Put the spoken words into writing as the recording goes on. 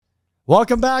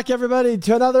Welcome back, everybody,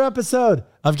 to another episode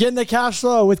of Getting the Cash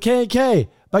Flow with K and K.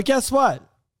 But guess what?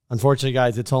 Unfortunately,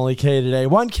 guys, it's only K today.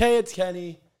 1K, it's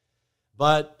Kenny.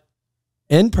 But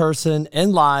in person,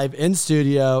 in live, in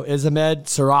studio is Ahmed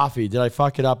Sarafi. Did I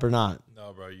fuck it up or not?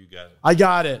 No, bro, you got it. I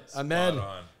got it.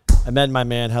 Ahmed, my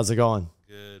man. How's it going?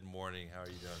 Good morning. How are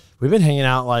you doing? We've been hanging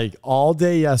out like all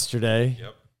day yesterday.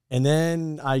 Yep. And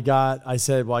then I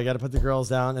said, well, I got to put the girls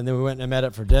down. And then we went and met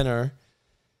up for dinner.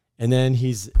 And then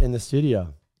he's in the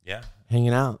studio. Yeah.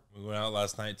 Hanging out. We went out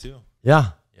last night too. Yeah.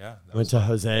 Yeah. Went to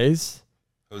Jose's.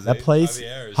 That place.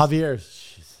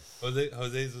 Javier's.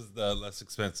 Jose's was the less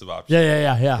expensive option.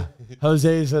 Yeah.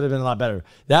 Jose's would have been a lot better.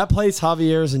 That place,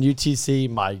 Javier's and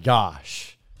UTC, my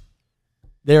gosh.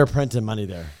 They were printing money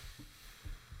there.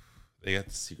 They got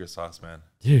the secret sauce, man.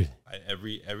 Dude.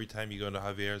 Every time you go into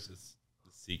Javier's, it's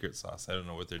the secret sauce. I don't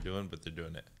know what they're doing, but they're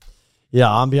doing it. Yeah,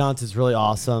 ambiance is really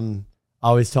awesome. I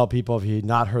always tell people, if you've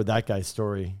not heard that guy's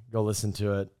story, go listen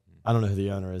to it. I don't know who the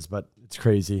owner is, but it's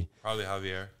crazy. Probably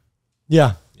Javier.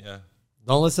 Yeah. Yeah.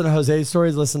 Don't listen to Jose's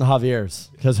stories, listen to Javier's,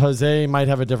 because Jose might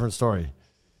have a different story.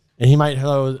 And he might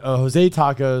have Jose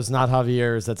Tacos, not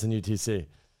Javier's, that's in UTC.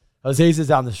 Jose's is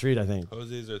down the street, I think.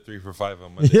 Jose's are 3 for $5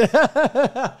 on Monday.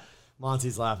 Yeah.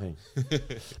 Monty's laughing.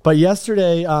 But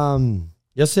yesterday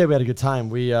we had a good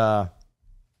time. It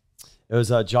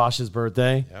was Josh's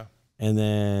birthday. Yeah. And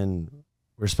then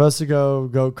we're supposed to go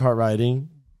go-kart riding.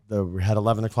 We had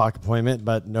 11 o'clock appointment,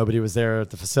 but nobody was there at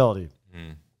the facility.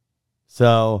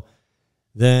 So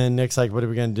then Nick's like, what are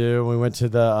we going to do? We went to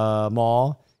the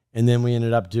mall, and then we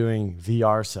ended up doing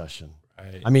VR session.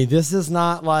 Right. I mean, this is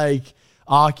not like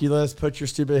Oculus, put your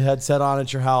stupid headset on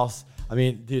at your house. I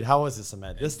mean, dude, how was this,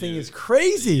 Ahmed? This thing is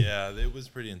crazy. Yeah, it was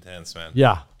pretty intense, man.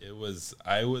 Yeah.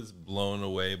 I was blown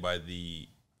away by the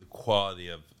quality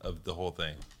of the whole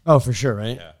thing. Oh, for sure,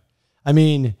 right? Yeah. I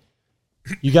mean,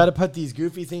 you got to put these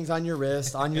goofy things on your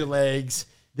wrist, on your legs.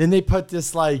 Then they put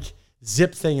this like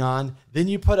zip thing on. Then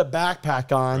you put a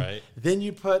backpack on. Right. Then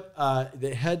you put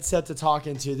the headset to talk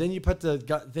into. Then you put the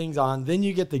things on. Then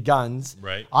you get the guns.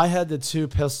 Right. I had the 2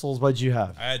 pistols. What'd you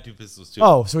have? I had 2 pistols too.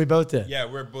 Oh, so we both did. Yeah,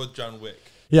 we're both John Wick.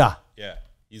 Yeah. Yeah.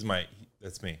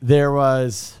 That's me. There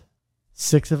was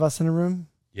 6 of us in a room.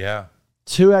 Yeah.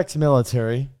 2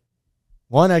 ex-military.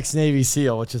 1 ex-Navy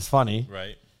SEAL, which is funny.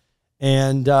 Right.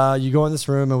 And you go in this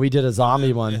room, and we did a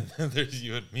zombie one. And then there's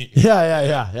you and me.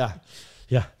 Yeah.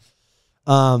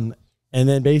 And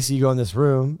then basically you go in this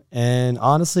room, and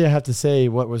honestly, I have to say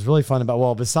what was really fun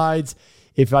besides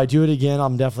if I do it again,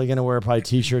 I'm definitely going to wear probably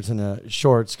t-shirts and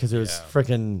shorts because it was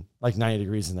freaking like 90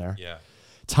 degrees in there. Yeah.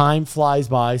 Time flies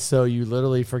by, so you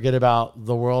literally forget about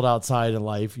the world outside in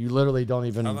life. You literally don't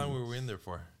even. How long were we in there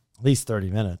for? At least 30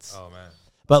 minutes. Oh, man.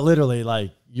 But literally,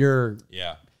 like, you're.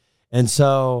 Yeah. And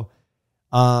so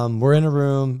we're in a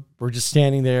room, we're just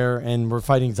standing there, and we're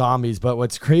fighting zombies. But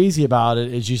what's crazy about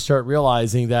it is you start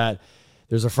realizing that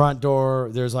there's a front door,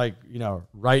 there's like,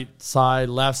 right side,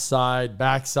 left side,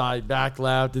 back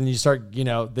left. And you start,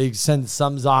 they send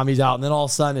some zombies out, and then all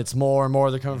of a sudden it's more and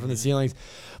more. They're coming from the ceilings.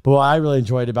 But what I really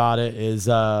enjoyed about it is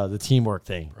the teamwork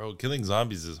thing. Bro, killing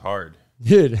zombies is hard.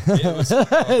 Dude. It was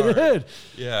hard. Dude.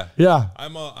 Yeah. Yeah.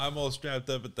 I'm all strapped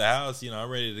up at the house. I'm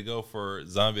ready to go for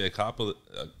zombie apocalypse,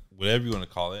 whatever you want to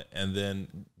call it. And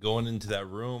then going into that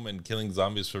room and killing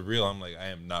zombies for real, I'm like, I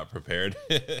am not prepared.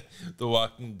 The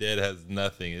Walking Dead has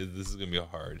nothing. This is going to be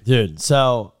hard. Dude.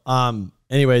 So,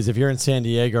 anyways, if you're in San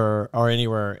Diego or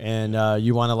anywhere and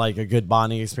you want to like a good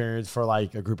bonding experience for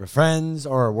like a group of friends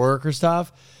or work or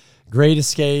stuff, great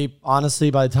escape.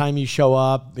 Honestly, by the time you show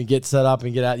up and get set up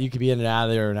and get out, you could be in and out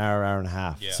of there in an hour and a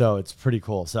half. Yeah. So it's pretty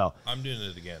cool. So I'm doing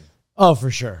it again. Oh,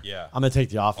 for sure. Yeah. I'm going to take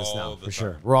the office All now, the for time.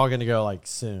 sure. We're all going to go like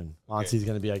soon. Monty's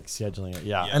going to be like scheduling it.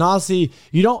 Yeah. Yeah. And honestly,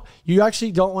 you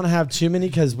actually don't want to have too many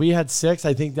because we had 6.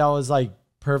 I think that was like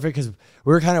perfect because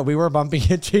we were bumping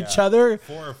into each other.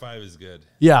 4 or 5 is good.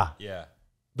 Yeah. Yeah.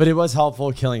 But it was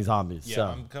helpful killing zombies. Yeah. So.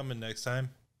 I'm coming next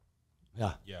time.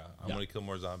 Yeah. Yeah. I'm going to kill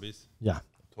more zombies. Yeah.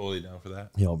 Totally down for that.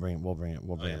 Yeah, we'll bring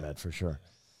it, Med, for sure.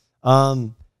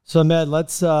 So Med,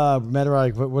 let's what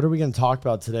are we going to talk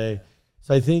about today?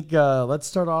 So I think let's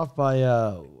start off by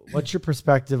what's your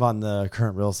perspective on the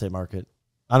current real estate market?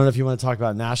 I don't know if you want to talk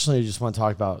about it nationally or you just want to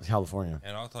talk about California.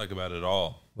 And I'll talk about it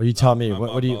all. What do you tell me? I'm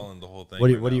What do you the whole thing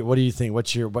what do you think?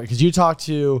 What's your because you talk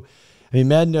to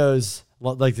Med knows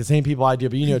like the same people I do,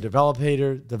 but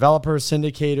developers,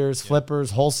 syndicators, flippers,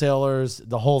 wholesalers,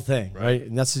 the whole thing, right?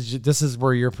 And this is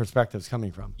where your perspective is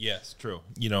coming from. Yes, true.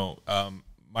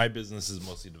 My business is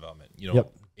mostly development.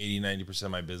 80-90%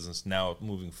 of my business now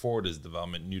moving forward is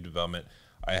development, new development.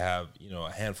 I have,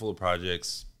 a handful of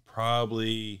projects,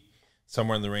 probably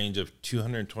somewhere in the range of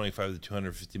 $225 to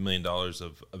 $250 million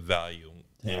of value.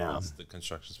 Damn. Once the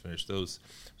construction's finished. Those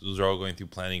are all going through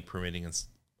planning, permitting, and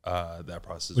that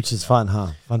process. Which is fun,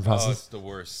 huh? Fun process. Oh, it's the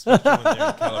worst. Especially when they're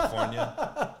in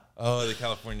California. Oh, the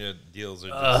California deals are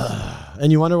just... And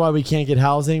you wonder why we can't get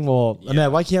housing? Well,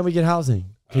 man, why can't we get housing?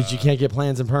 Because you can't get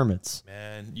plans and permits.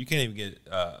 Man, you can't even get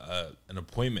an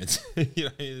appointment. You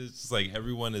know, it's just like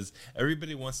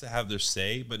everybody wants to have their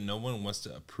say, but no one wants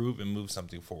to approve and move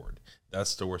something forward.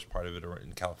 That's the worst part of it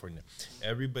in California.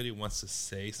 Everybody wants to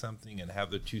say something and have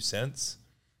their 2 cents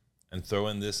and throw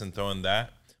in this and throw in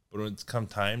that. But when it's come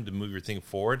time to move your thing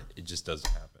forward, it just doesn't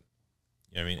happen.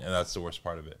 You know what I mean? And that's the worst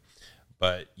part of it.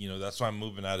 But, you know, that's why I'm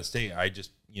moving out of state. I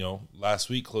just, you know, last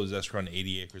week closed escrow on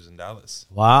 80 acres in Dallas.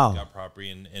 Wow. Got property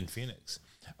in Phoenix.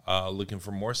 Looking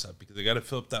for more stuff because I got to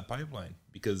fill up that pipeline.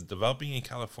 Because developing in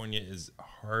California is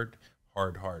hard.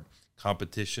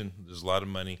 Competition. There's a lot of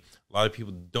money. A lot of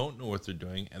people don't know what they're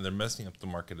doing, and they're messing up the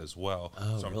market as well.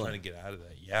 So I'm trying to get out of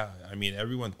that. Yeah. I mean,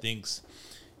 everyone thinks,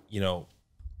 you know,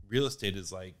 real estate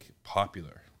is like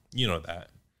popular. You know that.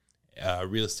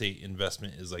 Real estate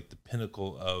investment is like the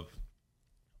pinnacle of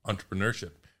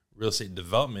entrepreneurship. Real estate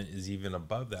development is even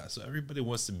above that. So everybody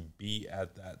wants to be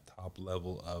at that top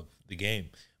level of the game,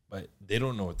 but they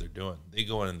don't know what they're doing. They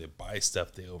go in and they buy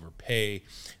stuff, they overpay,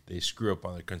 they screw up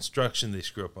on their construction, they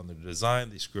screw up on their design,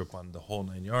 they screw up on the whole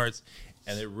 9 yards,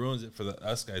 and it ruins it for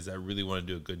us guys that really want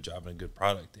to do a good job and a good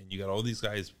product. And you got all these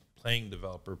guys playing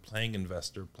developer, playing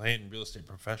investor, playing real estate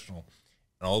professional,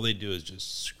 and all they do is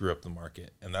just screw up the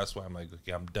market. And that's why I'm like,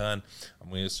 okay, I'm done. I'm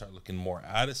going to start looking more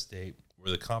out of state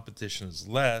where the competition is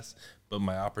less, but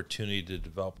my opportunity to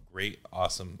develop great,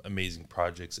 awesome, amazing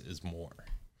projects is more.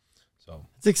 So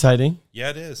it's exciting. Yeah,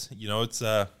 it is. You know, it's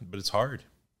but it's hard,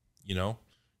 you know,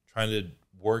 trying to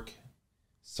work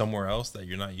somewhere else that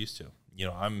you're not used to. You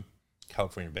know, I'm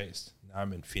California based. Now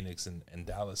I'm in Phoenix and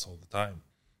Dallas all the time.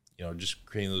 You know, just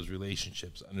creating those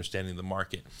relationships, understanding the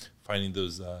market, finding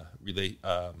those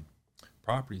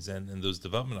properties and those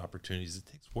development opportunities. It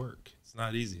takes work. It's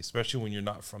not easy, especially when you're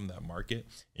not from that market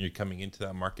and you're coming into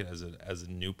that market as a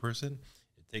new person.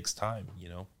 It takes time, you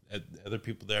know. Other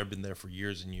people there have been there for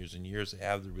years and years and years. They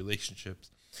have the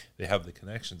relationships. They have the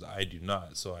connections. I do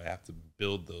not, so I have to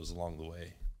build those along the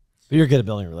way. But you're good at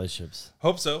building relationships.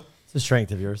 Hope so. It's a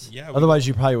strength of yours. Yeah. Otherwise,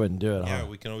 you probably wouldn't do it. Yeah, huh?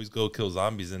 we can always go kill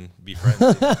zombies and be friends. You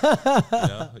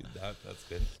know, that's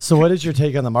good. So, what is your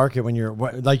take on the market when you're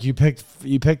like you picked?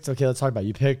 Okay, let's talk about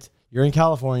it. You're in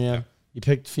California. Yeah. You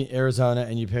picked Arizona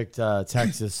and you picked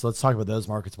Texas. So let's talk about those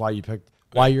markets. Why you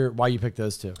picked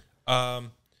those two?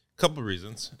 Couple of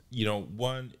reasons. You know,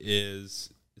 one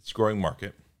is it's a growing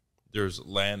market. There's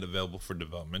land available for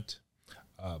development.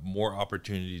 More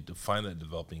opportunity to find that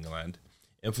developing land.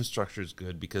 Infrastructure is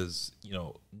good because, you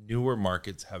know, newer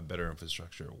markets have better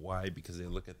infrastructure. Why? Because they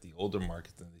look at the older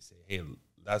markets and they say, hey,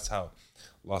 that's how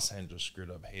Los Angeles screwed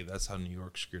up. Hey, that's how New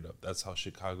York screwed up. That's how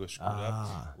Chicago screwed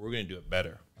up. We're going to do it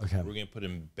better. Okay. We're going to put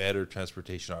in better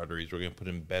transportation arteries. We're going to put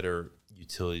in better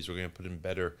utilities. We're going to put in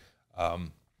better,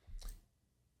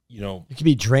 you know. It could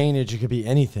be drainage. It could be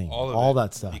anything. All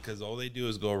that stuff. Because all they do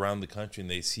is go around the country and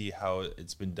they see how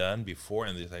it's been done before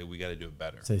and they say, we got to do it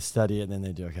better. So they study it and then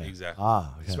they do, okay. Exactly. Okay.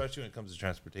 Especially when it comes to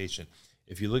transportation.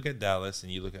 If you look at Dallas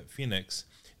and you look at Phoenix,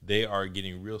 they are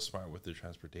getting real smart with their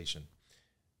transportation.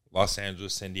 Los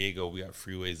Angeles, San Diego, we got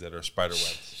freeways that are spider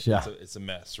webs. Yeah. It's a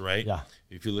mess, right? Yeah.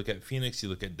 If you look at Phoenix, you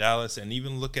look at Dallas, and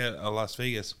even look at Las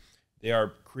Vegas, they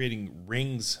are creating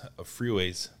rings of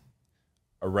freeways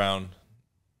around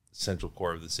the central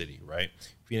core of the city, right?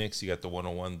 Phoenix, you got the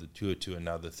 101, the 202, and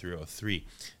now the 303.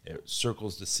 It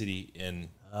circles the city in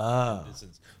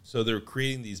distance. So they're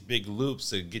creating these big loops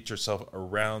to get yourself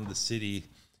around the city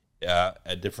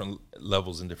at different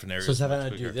levels in different areas. So it's having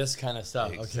to do this kind of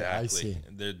stuff. Exactly. Okay, I see.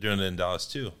 And they're doing it in Dallas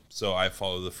too. So I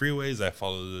follow the freeways, I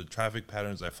follow the traffic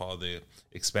patterns, I follow the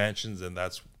expansions, and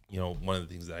that's, you know, one of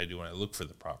the things that I do when I look for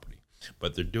the property.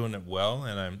 But they're doing it well,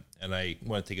 and I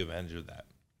want to take advantage of that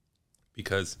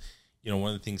because, you know,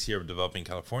 one of the things here of developing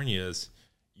California is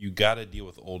you got to deal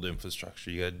with old infrastructure.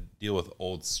 You got to deal with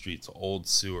old streets, old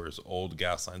sewers, old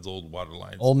gas lines, old water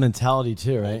lines. Old mentality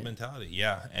too, right? Old mentality,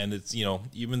 yeah. And it's, you know,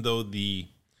 even though the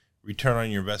return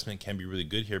on your investment can be really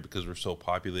good here because we're so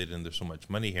populated and there's so much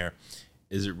money here,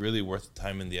 is it really worth the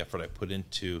time and the effort I put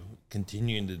into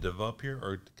continuing to develop here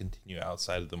or to continue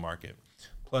outside of the market?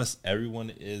 Plus, everyone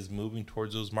is moving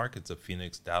towards those markets of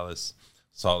Phoenix, Dallas,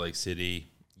 Salt Lake City,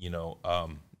 you know,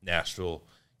 Nashville,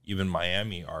 even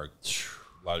Miami are...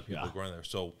 A lot of people are going there.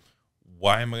 So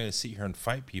why am I going to sit here and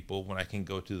fight people when I can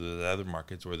go to the other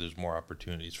markets where there's more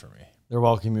opportunities for me? They're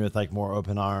welcoming you with like more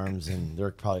open arms, and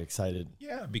they're probably excited.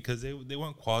 Yeah, because they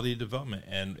want quality development,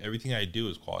 and everything I do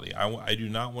is quality. I do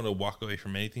not want to walk away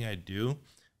from anything I do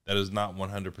that is not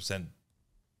 100%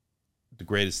 the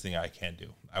greatest thing I can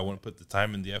do. I want to put the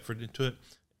time and the effort into it.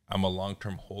 I'm a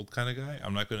long-term hold kind of guy.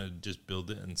 I'm not going to just build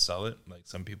it and sell it like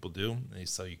some people do. They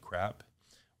sell you crap,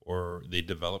 or they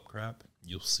develop crap.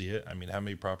 You'll see it. I mean, how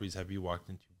many properties have you walked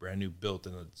into brand new built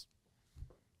and it's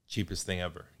cheapest thing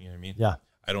ever? You know what I mean? Yeah.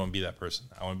 I don't want to be that person.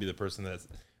 I want to be the person that's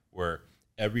where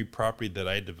every property that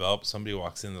I develop, somebody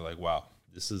walks in, they're like, wow,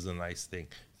 this is a nice thing.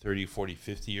 30, 40,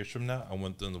 50 years from now, I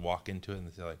want them to walk into it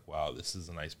and they're like, wow, this is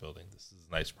a nice building. This is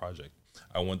a nice project.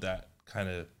 I want that kind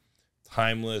of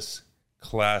timeless,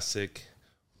 classic,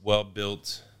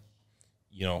 well-built,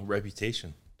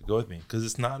 reputation to go with me. Because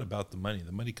it's not about the money.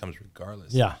 The money comes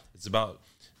regardless. Yeah. It's about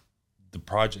the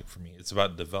project for me. It's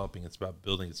about developing. It's about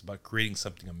building. It's about creating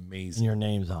something amazing. And your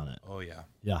name's on it. Oh, yeah.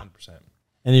 Yeah. 100%.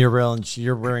 And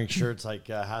you're wearing shirts like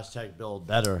hashtag build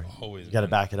better. Always. You got to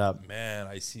back it up. Man,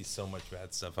 I see so much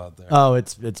bad stuff out there. Oh,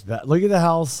 it's bad. Look at the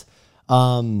house.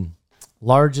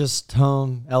 Largest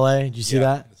home, LA. Did you see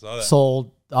that? I saw that.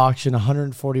 Sold auction,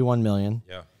 $141 million.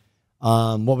 Yeah.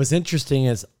 What was interesting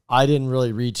is I didn't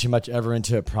really read too much ever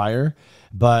into it prior,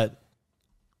 but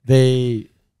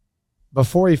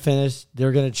before he finished,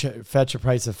 they're going to fetch a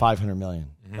price of $500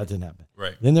 million. Mm-hmm. That didn't happen.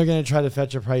 Right. Then they're going to try to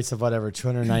fetch a price of whatever,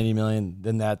 $290 million.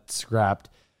 Then that's scrapped.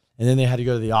 And then they had to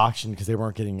go to the auction because they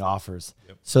weren't getting offers.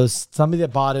 Yep. So somebody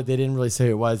that bought it, they didn't really say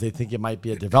who it was. They think it might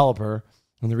be a developer.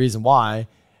 And the reason why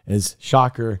is,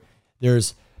 shocker,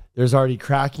 there's already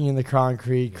cracking in the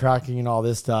concrete, cracking and all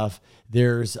this stuff.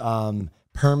 There's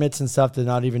permits and stuff that are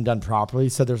not even done properly.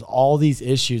 So there's all these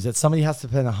issues that somebody has to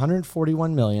spend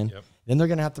 $141 million. Yep. Then they're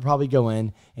going to have to probably go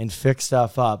in and fix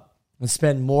stuff up and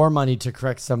spend more money to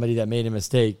correct somebody that made a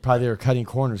mistake. Probably they were cutting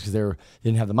corners because they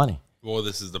didn't have the money. Well,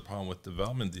 this is the problem with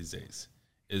development these days.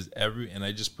 And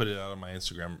I just put it out on my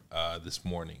Instagram this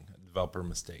morning, a developer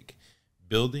mistake.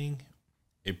 Building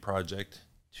a project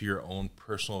to your own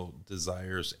personal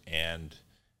desires and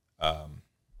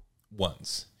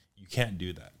wants. You can't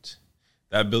do that.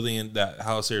 That building in that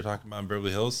house that you're talking about in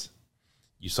Beverly Hills,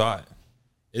 you saw it.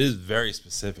 It is very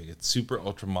specific. It's super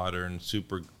ultra modern,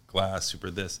 super glass, super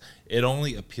this. It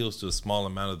only appeals to a small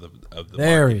amount of the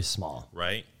very market, small,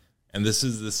 right? And this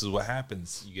is what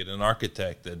happens. You get an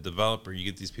architect, a developer, you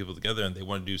get these people together and they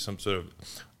want to do some sort of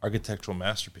architectural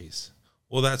masterpiece.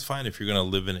 Well, that's fine if you're going to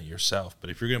live in it yourself, but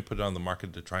if you're going to put it on the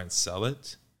market to try and sell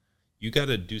it, you got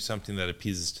to do something that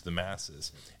appeases to the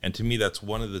masses. And to me, that's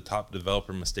one of the top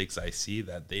developer mistakes I see,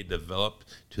 that they develop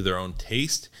to their own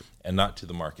taste and not to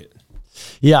the market.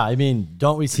 Yeah, I mean,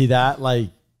 don't we see that? Like,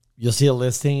 you'll see a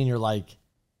listing and you're like,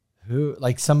 who?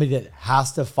 Like somebody that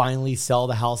has to finally sell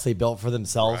the house they built for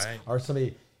themselves, right. Or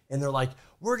somebody, and they're like,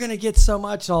 we're going to get so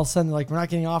much. And all of a sudden, like, we're not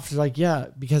getting offers. Like, yeah,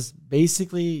 because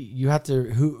basically you have to,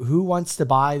 who wants to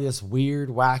buy this weird,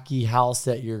 wacky house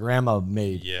that your grandma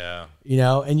made? Yeah.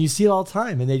 And you see it all the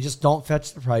time and they just don't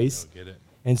fetch the price. Don't get it.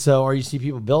 And so, or you see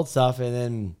people build stuff and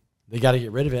then they got to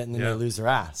get rid of it and then they lose their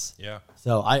ass. Yeah.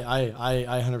 So I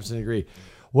 100% agree.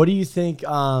 What do you think?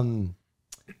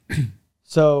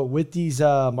 So with these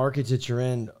markets that you're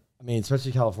in, I mean,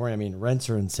 especially California, I mean, rents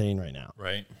are insane right now.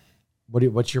 Right.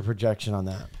 What's your projection on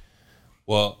that?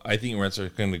 Well, I think rents are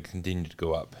going to continue to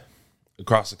go up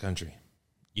across the country.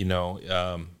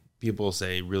 People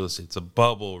say real estate's a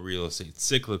bubble, real estate's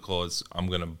cyclical. I'm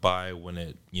going to buy when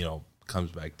it,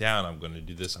 comes back down. I'm going to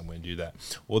do this. I'm going to do that.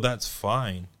 Well, that's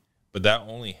fine. But that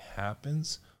only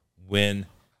happens when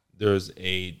there's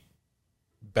a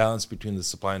balance between the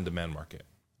supply and demand market,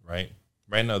 right?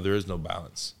 Right now, there is no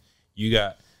balance. You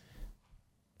got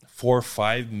 4 or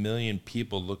 5 million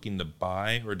people looking to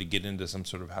buy or to get into some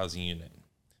sort of housing unit.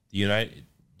 The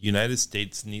United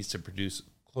States needs to produce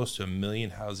close to 1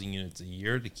 million housing units a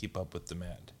year to keep up with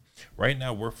demand. Right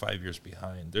now, we're 5 years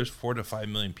behind. There's 4 to 5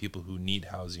 million people who need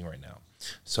housing right now.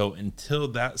 So until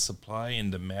that supply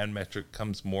and demand metric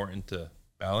comes more into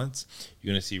balance,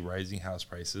 you're going to see rising house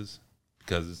prices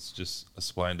because it's just a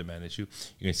supply and demand issue.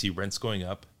 You're going to see rents going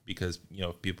up because,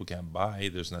 if people can't buy,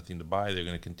 there's nothing to buy. They're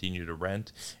going to continue to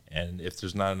rent. And if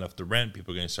there's not enough to rent,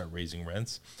 people are going to start raising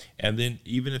rents. And then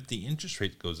even if the interest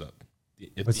rate goes up,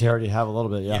 Which you already have a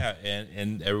little bit, yeah. Yeah,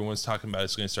 and everyone's talking about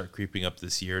it's going to start creeping up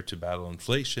this year to battle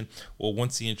inflation. Well,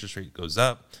 once the interest rate goes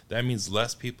up, that means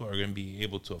less people are going to be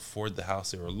able to afford the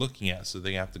house they were looking at, so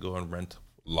they have to go and rent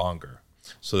longer.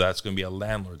 So that's going to be a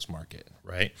landlord's market,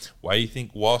 right? Why do you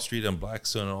think Wall Street and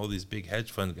Blackstone and all these big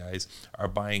hedge fund guys are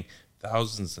buying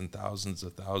thousands and thousands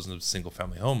of single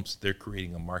family homes. They're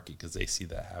creating a market because they see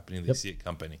that happening. They see it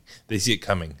company. They see it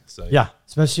coming. So Yeah,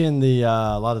 especially in the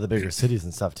a lot of the bigger cities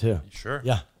and stuff too. sure.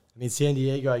 Yeah, I mean San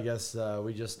Diego. I guess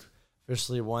we just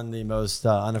officially won the most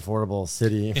unaffordable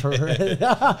city.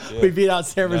 We beat out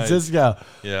San Francisco.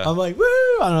 Yeah. I'm like, woo!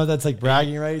 I don't know if that's like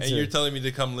bragging rights. And or- you're telling me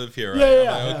to come live here, right? yeah, I'm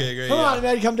yeah, like, yeah. okay, great. Come on,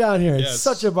 man, come down here. It's it's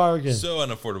such a bargain. So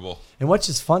unaffordable. And what's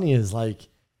just funny is like,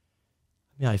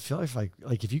 I feel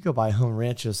like if you go buy a home in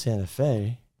Rancho Santa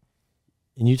Fe,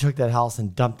 and you took that house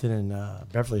and dumped it in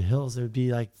Beverly Hills, it would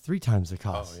be like 3 times the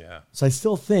cost. Oh, yeah. So I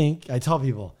still think, I tell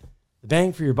people, the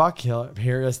bang for your buck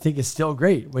here, I think is still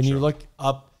great. When you look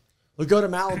up, go to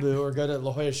Malibu or go to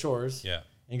La Jolla Shores Yeah.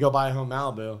 and go buy a home in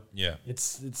Malibu. Yeah.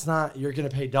 It's not, you're going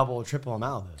to pay double or triple in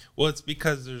Malibu. Well, it's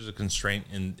because there's a constraint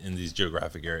in these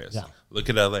geographic areas. Yeah. Look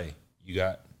at LA. You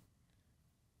got,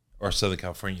 or Southern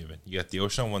California even. You got the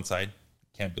ocean on one side.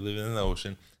 Can't be living in the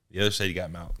ocean. The other side, you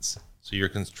got mountains. So you're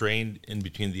constrained in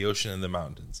between the ocean and the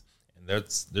mountains. And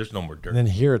there's no more dirt. And then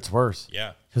here it's worse.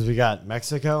 Yeah. Because we got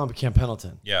Mexico and Camp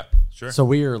Pendleton. Yeah. Sure. So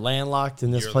we are landlocked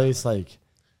in this You're place. Like,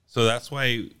 So that's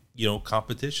why,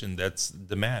 competition, that's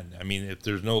demand. I mean, if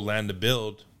there's no land to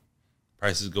build,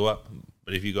 prices go up.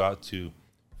 But if you go out to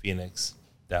Phoenix,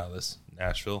 Dallas,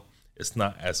 Nashville, it's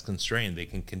not as constrained. They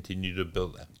can continue to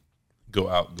build that. Go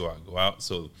out.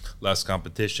 So less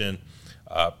competition.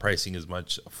 Pricing is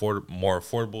much more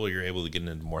affordable. You're able to get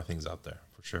into more things out there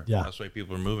for sure. Yeah. That's why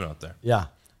people are moving out there. yeah.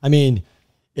 I mean,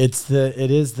 it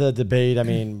is the debate. I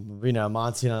mean,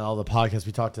 Monty on all the podcasts,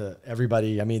 we talk to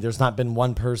everybody. I mean, there's not been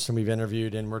one person we've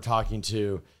interviewed and we're talking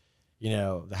to,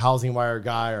 the Housing Wire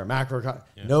guy or macro.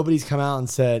 Yeah. Nobody's come out and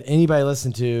said, anybody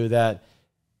listen to that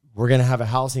we're going to have a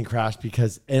housing crash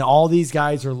and all these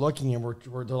guys are looking and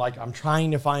they're like, I'm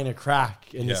trying to find a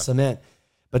crack in the cement,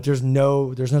 but there's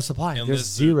no supply. There's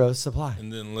zero supply.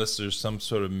 And then unless there's some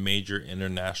sort of major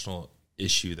international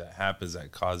issue that happens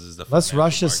that causes the Unless financial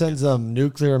Russia markets. sends a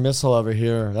nuclear missile over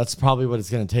here, that's probably what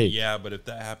it's going to take. Yeah, but if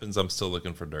that happens, I'm still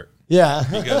looking for dirt Yeah.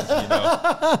 because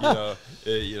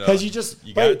Because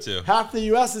you got to. half the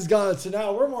U.S. is gone, so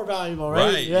now we're more valuable,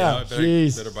 right? Right. Yeah.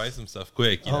 Jeez. Better buy some stuff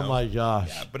quick. Oh my gosh.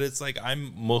 Yeah, but it's like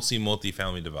I'm mostly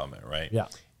multifamily development, right? Yeah.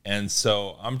 And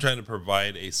so I'm trying to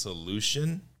provide a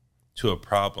solution to a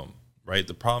problem, right?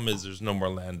 The problem is there's no more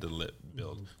land to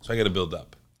build. So I got to build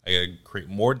up. I got to create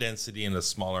more density in a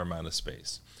smaller amount of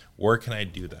space. Where can I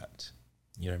do that?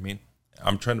 You know what I mean?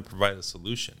 I'm trying to provide a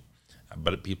solution,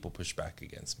 but people push back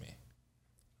against me.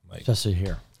 Like, Especially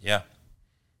here. yeah,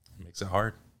 it makes it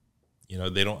hard.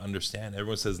 They don't understand.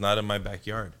 Everyone says, not in my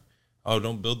backyard. Oh,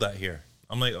 don't build that here.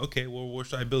 I'm like, okay, well, where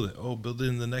should I build it? Oh, build it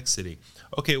in the next city.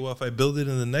 Okay, well, if I build it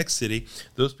in the next city,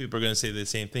 those people are going to say the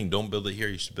same thing. Don't build it here.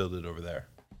 You should build it over there.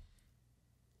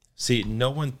 See, no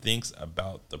one thinks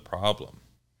about the problem.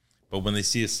 But when they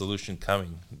see a solution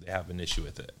coming, they have an issue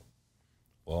with it.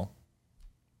 Well,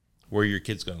 where are your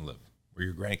kids going to live? Where are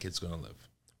your grandkids going to live?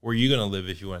 Where are you going to live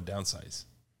if you want to downsize?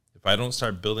 If I don't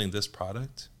start building this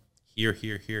product here,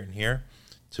 and here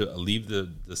to alleviate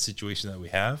the situation that we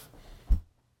have,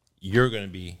 you're going to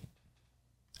be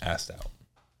asked out.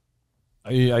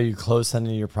 Are you close on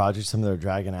any of your projects? Some of them are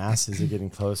dragging ass. Is it getting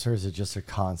closer? Is it just a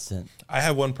constant? I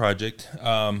have one project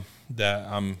that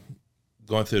I'm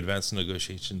going through advanced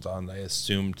negotiations on. I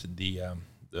assumed the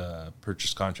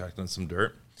purchase contract on some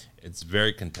dirt. It's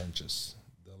very contentious.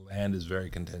 The land is very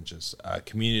contentious.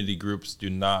 Community groups do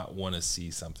not want to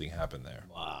see something happen there.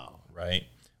 Wow. Right?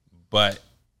 But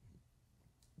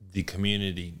the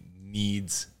community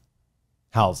needs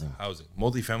Housing.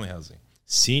 multifamily housing,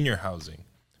 senior housing,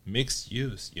 mixed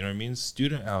use, you know what I mean?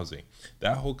 Student housing.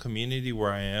 That whole community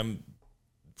where I am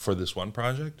for this one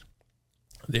project,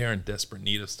 they are in desperate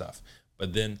need of stuff.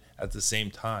 But then at the same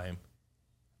time,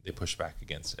 they push back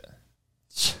against it.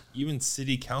 Even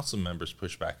city council members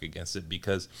push back against it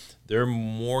because they're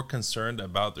more concerned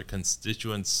about their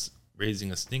constituents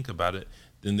raising a stink about it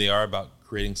than they are about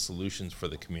creating solutions for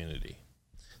the community.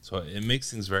 So it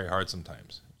makes things very hard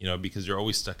sometimes, because you're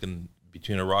always stuck in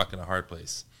between a rock and a hard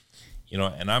place.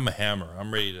 And I'm a hammer.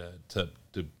 I'm ready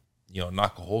to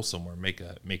knock a hole somewhere, make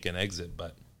an exit,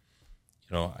 but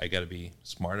I got to be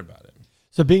smart about it.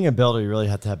 So being a builder, you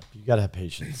got to have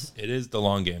patience. It is the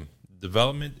long game.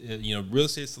 Development, real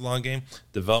estate's the long game.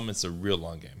 Development's a real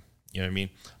long game. You know what I mean?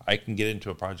 I can get into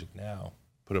a project now,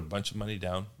 put a bunch of money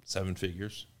down, 7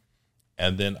 figures,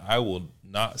 and then I will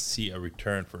not see a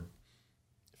return for,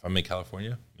 if I'm in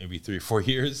California, maybe 3 or 4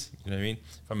 years. You know what I mean?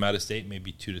 If I'm out of state,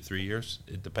 maybe 2 to 3 years.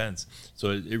 It depends.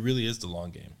 So it really is the long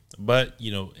game. But,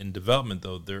 in development,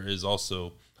 though, there is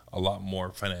also a lot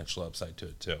more financial upside to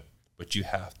it, too. But you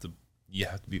have to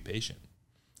be patient.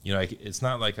 You know, it's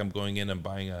not like I'm going in and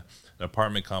buying an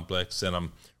apartment complex and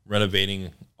I'm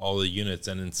renovating all the units,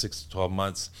 and in 6 to 12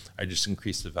 months, I just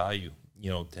increase the value,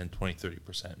 10, 20,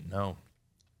 30%. No,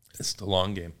 it's the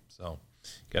long game. So you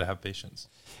got to have patience.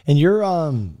 And you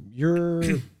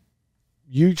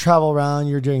travel around,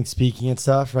 you're doing speaking and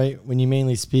stuff, right? When you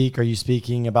mainly speak, are you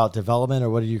speaking about development, or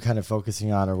what are you kind of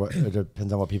focusing on, or what? It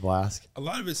depends on what people ask. A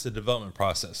lot of it's the development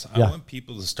process. I Yeah. want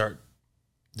people to start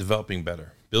developing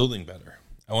better, building better.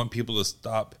 I want people to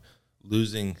stop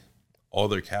losing all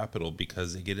their capital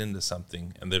because they get into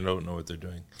something and they don't know what they're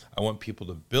doing. I want people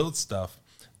to build stuff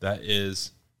that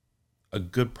is a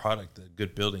good product, a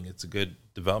good building. It's a good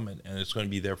development, and it's going to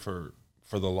be there for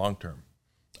the long term.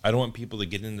 I don't want people to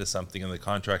get into something and the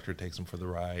contractor takes them for the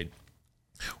ride,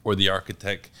 or the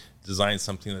architect designs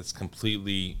something that's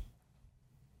completely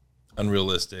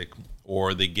unrealistic,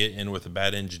 or they get in with a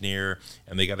bad engineer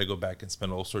and they got to go back and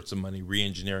spend all sorts of money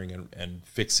re-engineering and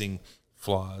fixing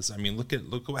flaws. I mean, look at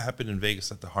what happened in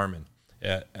Vegas at the Harmon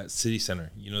at City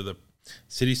Center. The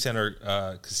City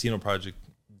Center casino project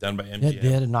done by MGM.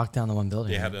 They had to knock down the one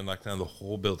building. They had to knock down the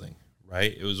whole building,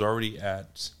 right? It was already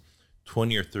at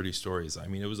 20 or 30 stories. I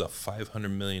mean, it was a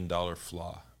 $500 million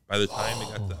flaw. By the time it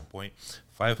got to that point,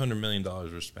 $500 million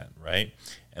were spent, right?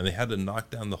 And they had to knock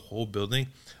down the whole building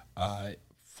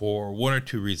for one or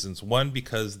two reasons. One,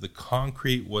 because the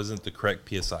concrete wasn't the correct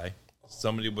PSI.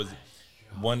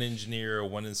 One engineer or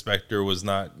one inspector was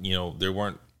not, they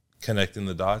weren't connecting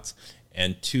the dots.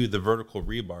 And two, the vertical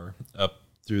rebar up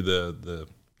through the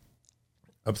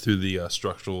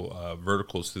structural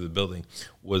verticals through the building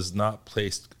was not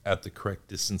placed at the correct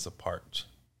distance apart,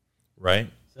 right?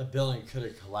 That building could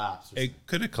have collapsed. It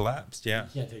could have collapsed, yeah.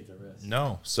 You can't take the risk.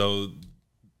 No, so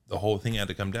the whole thing had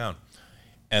to come down.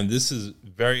 And this is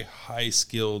very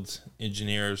high-skilled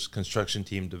engineers, construction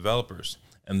team, developers,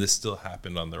 and this still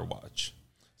happened on their watch.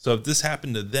 So if this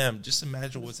happened to them, just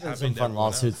imagine what's happening Some fun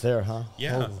lawsuits there, huh?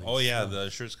 Yeah. Holy yeah. The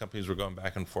insurance companies were going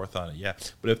back and forth on it. Yeah.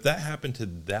 But if that happened to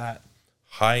that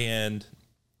high-end,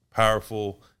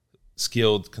 powerful,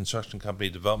 skilled construction company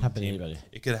development team,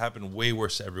 it could happen way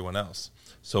worse to everyone else.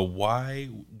 So why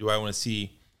do I want to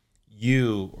see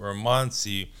you or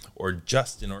Monsi or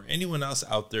Justin or anyone else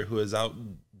out there who is out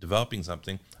developing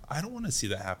something? I don't want to see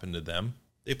that happen to them.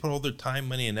 They put all their time,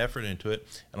 money, and effort into it,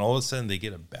 and all of a sudden they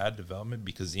get a bad development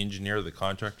because the engineer or the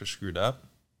contractor screwed up.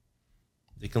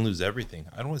 They can lose everything.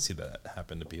 I don't want to see that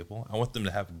happen to people. I want them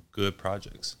to have good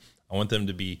projects. I want them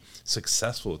to be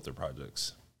successful with their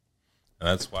projects. And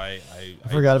that's why I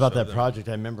forgot about that project.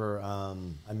 I remember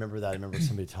that. I remember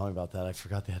somebody telling me about that. I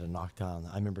forgot they had a knockdown.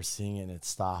 I remember seeing it and it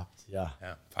stopped. Yeah.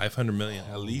 500 million,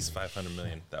 at least 500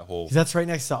 million. That whole. That's right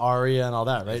next to Aria and all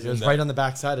that, right? It was right on the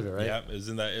back side of it, right? Yeah, it was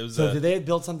in that. It was. So did they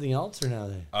build something else or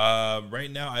no?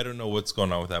 Right now, I don't know what's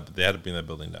going on with that, but they had to bring that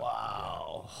building down.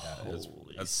 Wow. Yeah,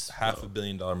 that's $500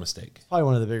 million mistake. Probably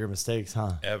one of the bigger mistakes,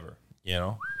 huh? Ever,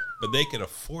 But they could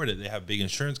afford it. They have big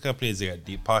insurance companies. They got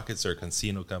deep pockets. They're a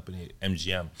casino company,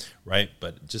 MGM, right?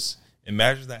 But just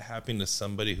imagine that happening to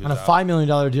somebody who's on a $5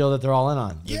 million deal that they're all in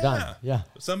on. They're done. Yeah.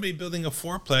 Somebody building a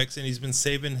fourplex and he's been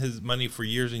saving his money for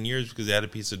years and years because he had a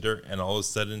piece of dirt, and all of a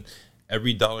sudden,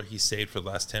 every dollar he saved for the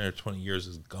last 10 or 20 years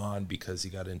is gone because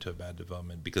he got into a bad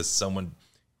development because someone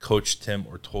coached him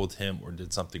or told him or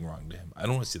did something wrong to him. I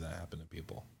don't want to see that happen to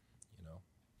people.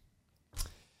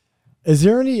 Is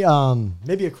there any,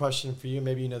 maybe a question for you,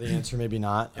 maybe you know the answer, maybe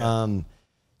not. Yeah.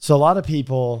 So a lot of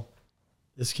people,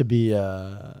 this could be,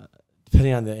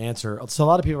 depending on the answer. So a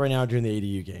lot of people right now are doing the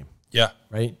ADU game. Yeah.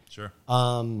 Right? Sure.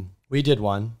 We did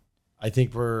one. I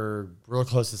think we're real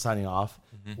close to signing off.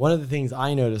 Mm-hmm. One of the things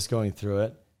I noticed going through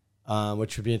it,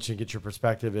 which would be interesting to get your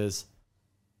perspective is,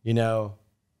 a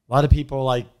lot of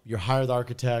people you hire the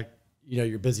architect,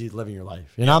 you're busy living your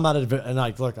life. And I'm not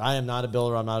look, I am not a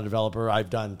builder. I'm not a developer. I've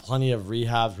done plenty of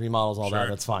rehabs, remodels, all that.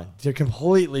 That's fine. It's a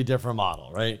completely different model,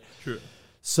 right? True.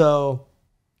 So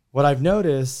what I've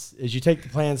noticed is you take the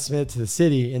plan, submit it to the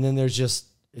city, and then it's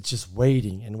just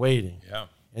waiting and waiting. Yeah.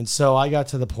 And so I got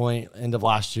to the point end of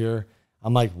last year.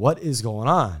 I'm like, what is going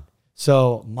on?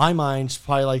 So my mind's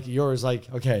probably like yours,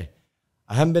 okay,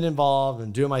 I haven't been involved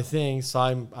and doing my thing.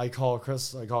 So I call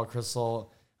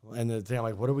Crystal. And I'm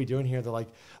like, what are we doing here? They're like,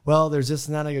 well, there's this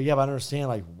and that. I go, yeah, but I don't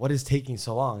understand. What is taking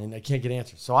so long? And I can't get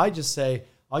answers. So I just say,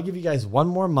 I'll give you guys one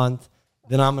more month.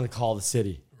 Then I'm going to call the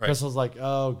city. Right. Crystal's like,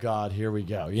 oh God, here we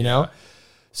go. You know?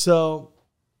 So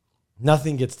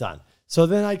nothing gets done. So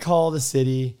then I call the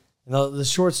city. And the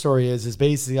short story is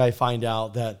basically I find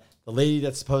out that the lady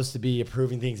that's supposed to be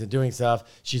approving things and doing stuff,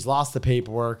 she's lost the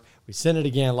paperwork. We sent it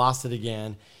again, lost it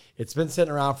again. It's been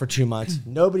sitting around for 2 months.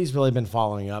 Nobody's really been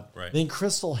following up. Right. Then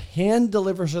Crystal hand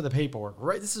delivers her the paperwork.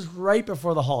 Right, this is right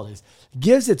before the holidays.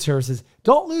 Gives it to her, says,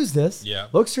 "Don't lose this." Yeah.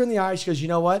 Looks her in the eye. She goes, "You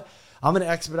know what? I'm going to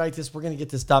expedite this. We're going to get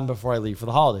this done before I leave for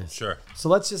the holidays." Sure. So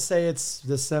let's just say it's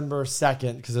December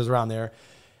 2nd because it was around there.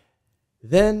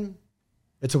 Then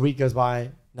it's a week goes by.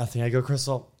 Nothing. I go,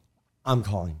 "Crystal, I'm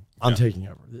calling. I'm taking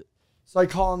over." So I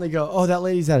call and they go, "Oh, that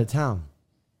lady's out of town."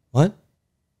 What?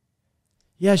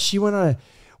 Yeah, she went on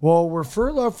well, we're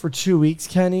furloughed for 2 weeks,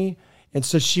 Kenny. And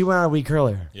so she went out a week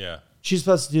earlier. Yeah. She's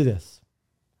supposed to do this.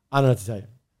 I don't know what to tell you.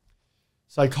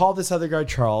 So I called this other guy,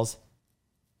 Charles.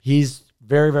 He's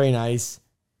very, very nice.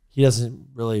 He doesn't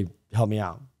really help me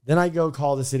out. Then I go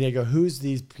call the city. I go, "Who's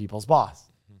these people's boss?"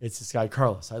 It's this guy,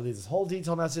 Carlos. I leave this whole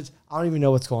detailed message. I don't even know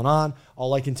what's going on.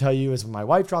 All I can tell you is when my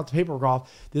wife dropped the paperwork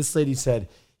off, this lady said,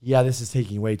 "Yeah, this is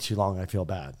taking way too long. I feel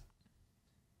bad."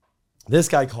 This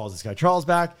guy calls this guy, Charles,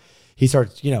 back. He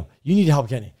starts, "You need to help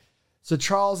Kenny." So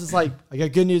Charles is like, "I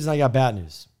got good news and I got bad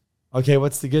news." Okay,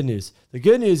 what's the good news? The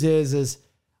good news is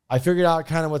I figured out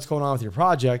kind of what's going on with your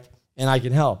project and I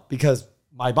can help because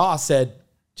my boss said,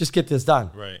 "Just get this done."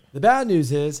 Right. The bad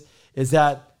news is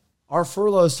that our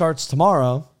furlough starts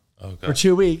tomorrow for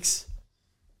 2 weeks.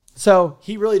 So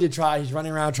he really did try. He's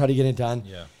running around trying to get it done.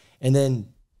 Yeah. And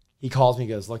then he calls me and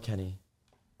goes, "Look, Kenny,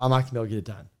 I'm not going to be able to get it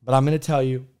done. But I'm going to tell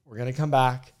you, we're going to come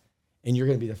back and you're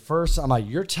going to be the first." I'm like,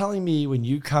 "You're telling me when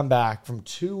you come back from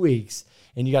 2 weeks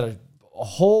and you got a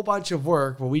whole bunch of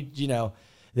work where we,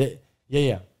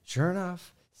 yeah. Sure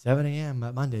enough, 7 a.m.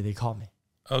 Monday, they called me.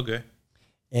 Okay.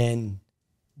 And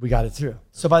we got it through.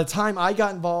 So by the time I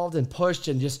got involved and pushed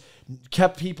and just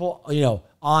kept people,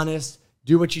 honest,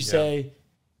 do what you say,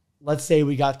 let's say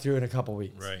we got through in a couple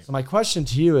weeks. Right. So my question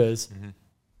to you is,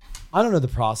 I don't know the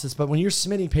process, but when you're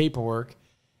submitting paperwork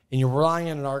and you're relying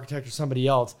on an architect or somebody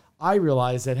else, I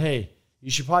realize that, hey,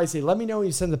 you should probably say, "Let me know when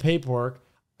you send the paperwork.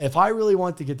 If I really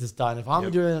want to get this done, if I'm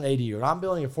doing an ADU and I'm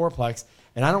building a fourplex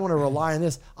and I don't want to rely on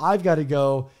this, I've got to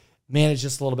go manage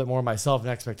just a little bit more myself and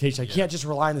expectation. I can't just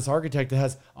rely on this architect that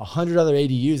has 100 other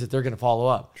ADUs that they're going to follow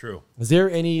up." True. Is there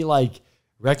any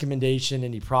recommendation,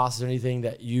 any process or anything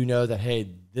that that, hey,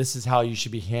 this is how you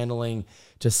should be handling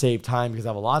to save time? Because I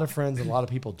have a lot of friends and a lot of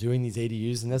people doing these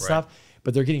ADUs and this stuff,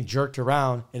 but they're getting jerked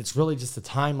around and it's really just a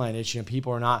timeline issue and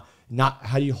people are not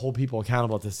how do you hold people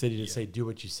accountable at the city to say, "Do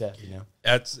what you said,"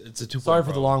 It's a 2-point Sorry problem.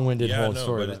 for the long-winded whole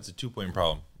story. But it's a 2-point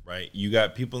problem, right? You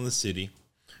got people in the city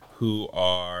who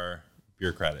are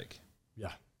bureaucratic.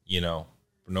 Yeah.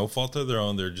 For no fault of their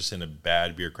own, they're just in a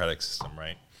bad bureaucratic system,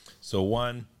 right? So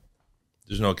 1,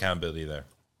 there's no accountability there.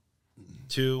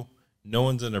 2, no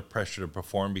one's under pressure to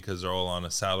perform because they're all on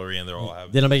a salary and they're all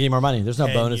have They don't make any more money. There's no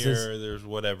bonuses. There's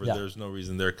whatever. Yeah. There's no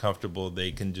reason. They're comfortable.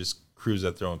 They can just cruise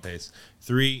at their own pace.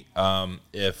 3,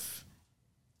 if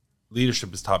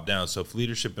leadership is top down. So if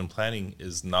leadership and planning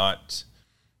is not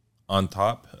on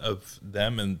top of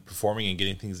them and performing and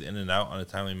getting things in and out on a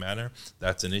timely manner,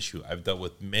 that's an issue. I've dealt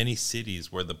with many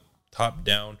cities where the top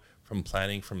down from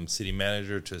planning, from city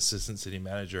manager to assistant city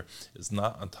manager, is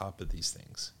not on top of these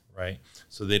things, right?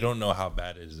 So they don't know how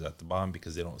bad it is at the bottom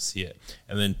because they don't see it.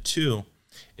 And then 2,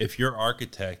 if your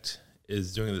architect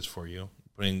is doing this for you,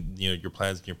 putting your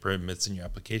plans and your permits and your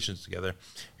applications together,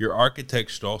 your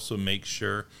architect should also make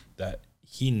sure that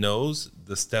he knows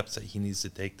the steps that he needs to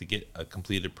take to get a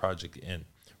completed project in,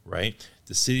 right?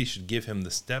 The city should give him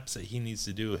the steps that he needs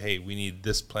to do. Hey, we need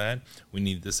this plan, we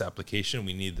need this application,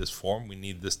 we need this form, we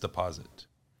need this deposit.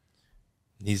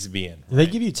 It needs to be in. Do they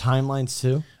give you timelines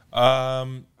too?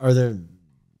 Are there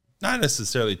not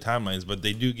necessarily timelines, but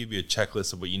they do give you a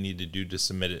checklist of what you need to do to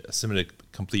submit a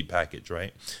complete package,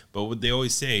 right? But what they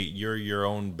always say, you're your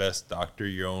own best doctor,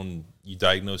 you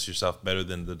diagnose yourself better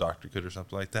than the doctor could or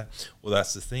something like that. Well,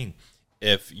 that's the thing.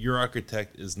 If your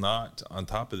architect is not on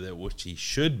top of it, which he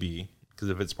should be, because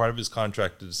if it's part of his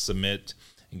contract to submit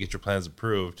and get your plans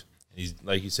approved, and he's,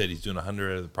 like you said, he's doing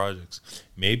 100 other projects,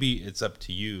 maybe it's up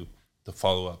to you to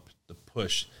follow up, to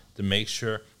push, to make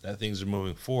sure that things are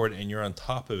moving forward and you're on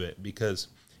top of it. Because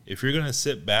if you're going to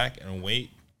sit back and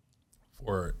wait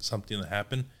for something to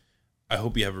happen, I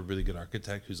hope you have a really good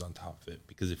architect who's on top of it.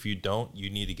 Because if you don't, you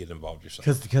need to get involved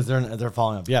yourself. Because they're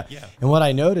following up. Yeah. Yeah. And what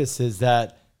I notice is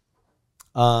that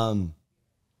the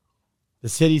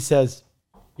city says,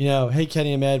 "Hey,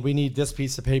 Kenny and Ed, we need this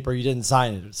piece of paper. You didn't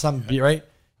sign it." Right?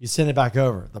 You send it back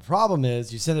over. The problem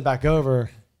is you send it back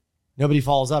over. Nobody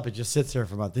follows up. It just sits there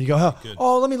for a month. Then you go,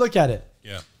 oh, let me look at it.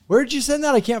 Yeah. Where did you send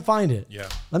that? I can't find it. Yeah.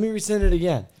 Let me resend it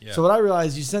again. Yeah. So what I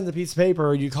realized, you send the piece of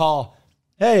paper, you call,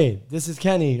 "Hey, this is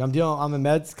Kenny. I'm a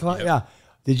meds client." Yep. Yeah.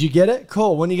 Did you get it?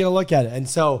 Cool. When are you going to look at it? And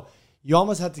so you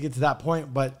almost have to get to that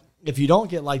point, but if you don't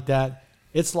get like that,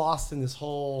 it's lost in this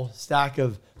whole stack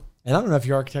of. And I don't know if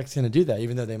your architect's going to do that,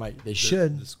 even though they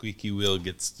should. The squeaky wheel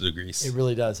gets the grease. It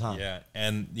really does, huh? Yeah,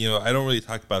 and I don't really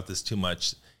talk about this too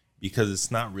much because it's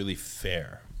not really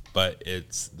fair, but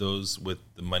it's those with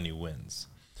the money wins.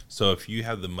 So if you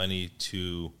have the money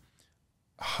to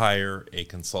hire a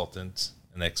consultant,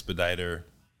 an expediter,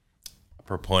 a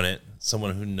proponent,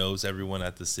 someone who knows everyone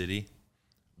at the city,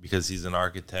 because he's an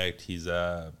architect, he's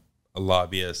a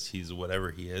lobbyist, he's whatever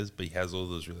he is, but he has all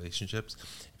those relationships.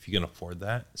 If you can afford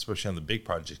that, especially on the big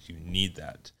projects, you need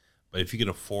that. But if you can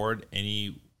afford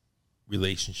any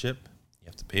relationship, you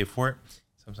have to pay for it.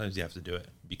 Sometimes you have to do it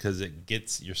because it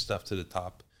gets your stuff to the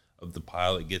top of the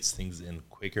pile. It gets things in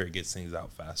quicker. It gets things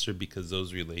out faster because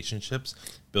those relationships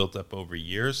built up over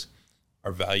years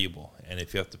are valuable. And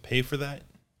if you have to pay for that,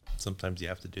 sometimes you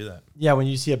have to do that. Yeah, when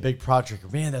you see a big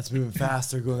project, man, that's moving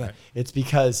fast. They're going. It's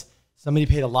because somebody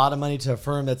paid a lot of money to a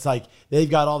firm that's like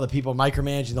they've got all the people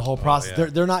micromanaging the whole process. Yeah.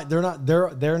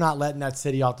 They're not letting that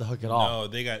city off the hook at all. No,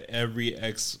 they got every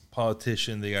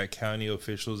ex-politician, they got county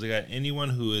officials, they got anyone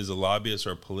who is a lobbyist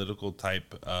or a political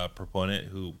type proponent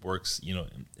who works,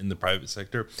 in the private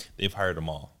sector. They've hired them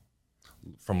all,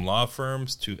 from law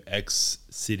firms to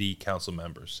ex-city council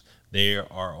members. They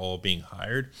are all being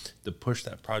hired to push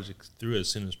that project through as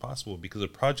soon as possible because a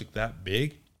project that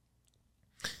big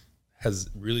has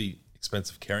really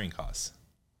expensive carrying costs.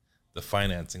 The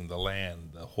financing, the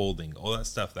land, the holding, all that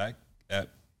stuff, that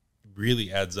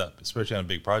really adds up, especially on a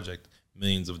big project,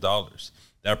 millions of dollars.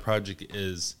 That project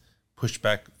is pushed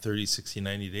back 30, 60,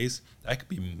 90 days. That could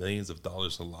be millions of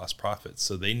dollars of lost profits.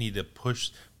 So they need to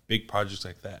push big projects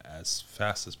like that as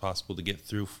fast as possible to get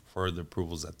through for the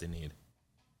approvals that they need.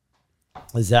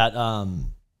 Is that,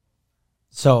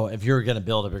 so if you're going to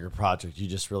build a bigger project, you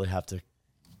just really have to,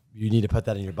 you need to put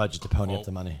that in your budget to pony up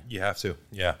the money. You have to,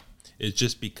 yeah. It's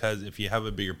just because if you have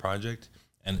a bigger project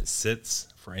and it sits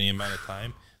for any amount of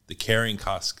time, the carrying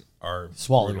costs are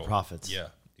swallow your profits. Yeah,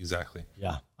 exactly.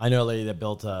 Yeah, I know a lady that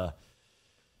built a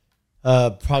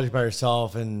project by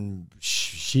herself, and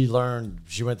she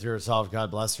went through herself. God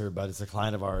bless her, but it's a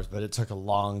client of ours. But it took a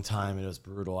long time and it was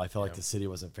brutal. I felt like the city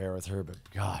wasn't fair with her, but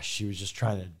gosh, she was just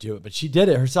trying to do it. But she did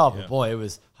it herself. Yeah. But boy, it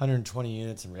was 120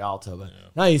 units in Rialto, but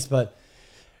nice. But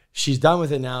she's done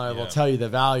with it now. I will tell you the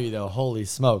value, though. Holy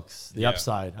smokes, the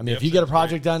upside. I mean, if you get a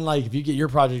project done, like if you get your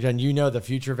project done, you know the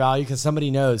future value because somebody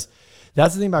knows.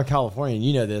 That's the thing about California, and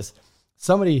you know this.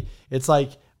 It's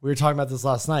like we were talking about this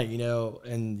last night,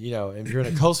 and if you're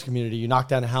in a coastal community, you knock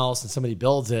down a house and somebody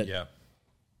builds it,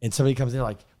 and somebody comes in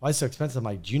like, why is it so expensive? I'm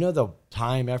like, do you know the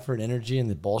time, effort, energy, and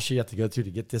the bullshit you have to go through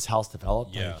to get this house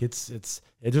developed? Yeah. Like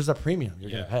there's a premium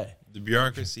you're going to pay. The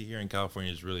bureaucracy here in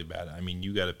California is really bad. I mean,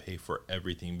 you got to pay for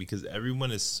everything because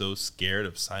everyone is so scared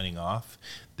of signing off.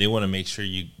 They want to make sure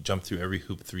you jump through every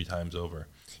hoop 3 times over.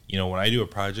 When I do a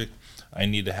project, I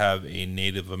need to have a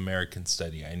Native American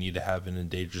study. I need to have an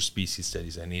endangered species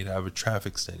studies. I need to have a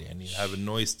traffic study. I need to have a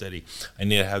noise study. I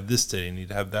need to have this study. I need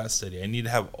to have that study. I need to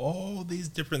have all these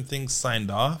different things signed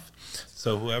off.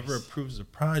 So whoever approves the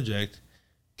project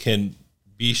can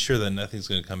be sure that nothing's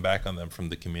going to come back on them from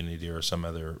the community or some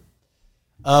other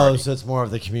party. So it's more of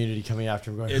the community coming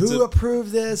after him going, who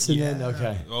approved this? And then,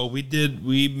 okay. Oh,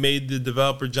 we made the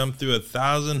developer jump through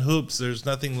 1,000 hoops. There's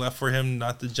nothing left for him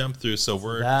not to jump through. That's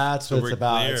what it's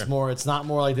about. Clear. It's not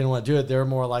more like they don't want to do it. They're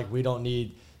more like, we don't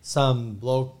need some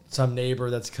neighbor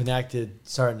that's connected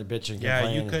starting to bitch and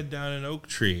complain. Yeah, you cut down an oak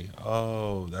tree.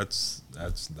 Oh, that's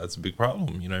a big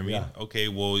problem. You know what I mean? Yeah. Okay,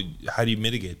 well, how do you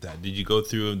mitigate that? Did you go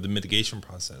through the mitigation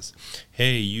process?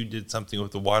 Hey, you did something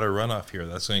with the water runoff here.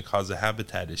 That's going to cause a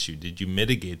habitat issue. Did you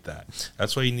mitigate that?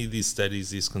 That's why you need these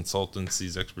studies, these consultants,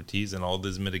 these expertise, and all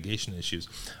these mitigation issues.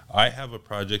 I have a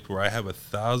project where I have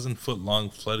 1,000-foot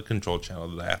long flood control channel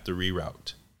that I have to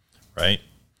reroute, right?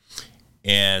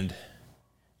 And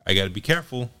I got to be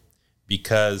careful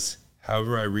because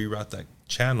however I reroute that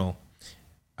channel,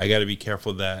 I got to be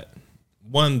careful that,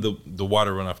 one, the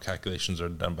water runoff calculations are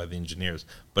done by the engineers,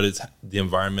 but it's the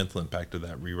environmental impact of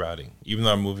that rerouting. Even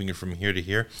though I'm moving it from here to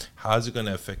here, how is it going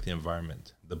to affect the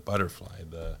environment? The butterfly,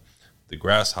 the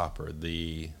grasshopper,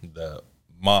 the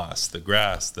moss, the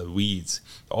grass, the weeds,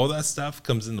 all that stuff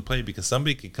comes into play because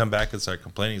somebody could come back and start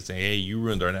complaining and say, hey, you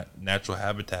ruined our natural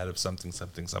habitat of something,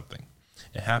 something, something.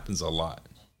 It happens a lot.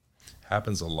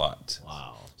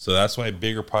 Wow. So that's why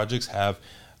bigger projects have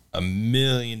a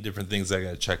million different things I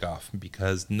got to check off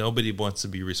because nobody wants to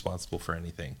be responsible for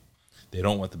anything. They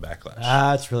don't want the backlash.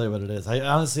 That's really what it is. I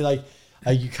honestly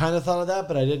you kind of thought of that,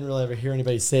 but I didn't really ever hear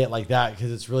anybody say it like that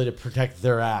because it's really to protect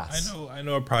their ass. I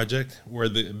know a project where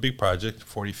a big project,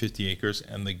 40, 50 acres,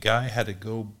 and the guy had to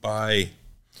go buy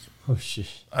Oh, shit.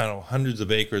 I don't know, hundreds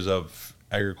of acres of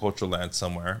agricultural land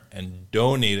somewhere and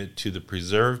donate it to the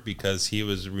preserve because he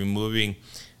was removing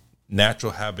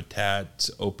natural habitat,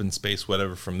 open space,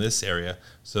 whatever from this area.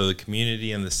 So the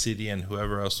community and the city and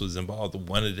whoever else was involved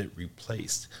wanted it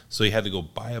replaced. So he had to go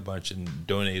buy a bunch and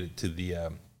donate it to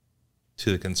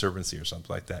the conservancy or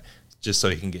something like that, just so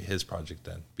he can get his project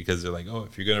done. Because they're like, oh,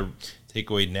 if you're going to take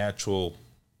away natural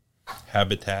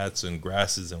habitats and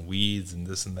grasses and weeds and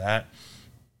this and that,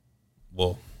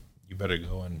 well, you better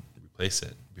go and replace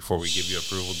it before we give you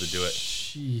approval to do it.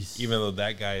 Jeez. Even though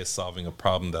that guy is solving a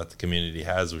problem that the community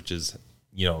has, which is,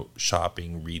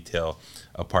 shopping, retail,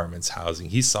 apartments, housing.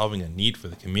 He's solving a need for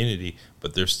the community,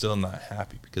 but they're still not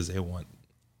happy because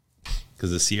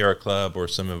the Sierra Club or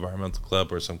some environmental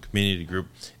club or some community group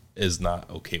is not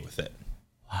okay with it.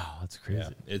 Wow, that's crazy. Yeah,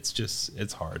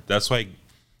 it's hard. That's why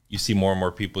you see more and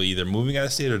more people either moving out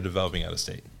of state or developing out of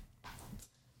state.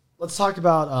 Let's talk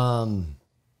about,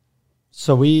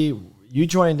 so you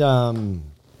joined,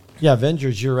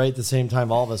 Avengers, you're right at the same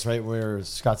time all of us, right? We're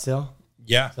Scottsdale?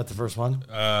 Yeah. Is that the first one?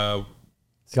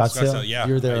 Scottsdale, yeah.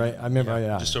 You were there, right? I remember,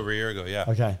 yeah. Just over a year ago, yeah.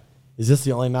 Okay. Is this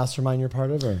the only mastermind you're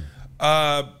part of, or?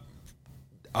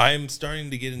 I'm starting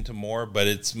to get into more, but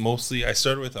it's mostly, I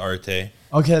started with Arte.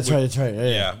 Okay, that's right.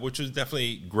 Yeah, which was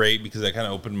definitely great because I kind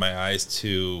of opened my eyes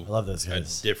to I love those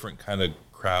guys. A different kind of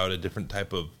crowd, a different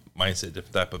type of mindset,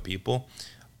 different type of people.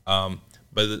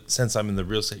 But since I'm in the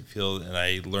real estate field and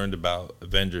I learned about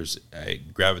Avengers, I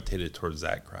gravitated towards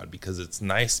that crowd because it's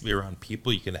nice to be around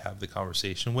people you can have the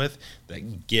conversation with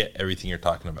that get everything you're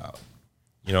talking about.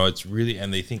 It's really,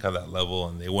 and they think on that level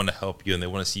and they want to help you and they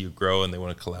want to see you grow and they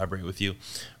want to collaborate with you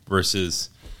versus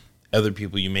other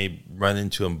people you may run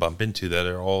into and bump into that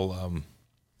are all,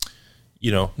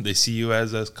 they see you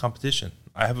as a competition.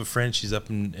 I have a friend, she's up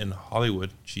in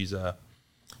Hollywood. She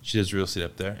does real estate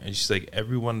up there. And she's like,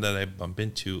 everyone that I bump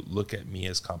into look at me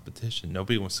as competition.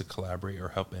 Nobody wants to collaborate or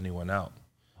help anyone out.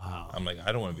 Wow. I'm like,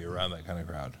 I don't want to be around that kind of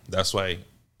crowd. That's why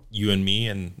you and me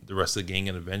and the rest of the gang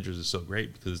in Avengers is so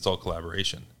great because it's all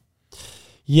collaboration.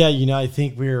 Yeah, I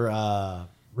think we're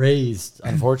raised,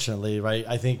 unfortunately, right?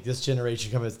 I think this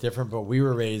generation coming is different, but we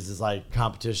were raised as like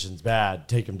competition's bad,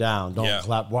 take them down, don't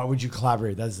collab. Why would you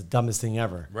collaborate? That's the dumbest thing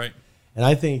ever. Right. And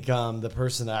I think the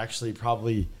person actually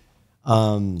probably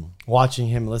watching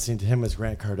him, listening to him was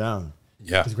Grant Cardone.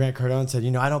 Yeah. Because Grant Cardone said,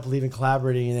 I don't believe in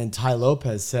collaborating. And then Ty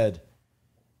Lopez said,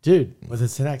 dude, with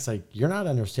his 10X, like, you're not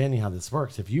understanding how this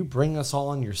works. If you bring us all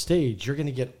on your stage, you're going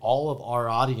to get all of our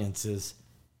audiences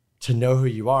to know who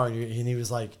you are. And he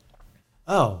was like,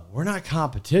 oh, we're not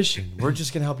competition. We're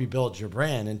just going to help you build your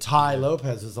brand. And Ty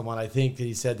Lopez is the one I think that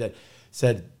he said,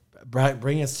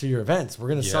 bring us to your events. We're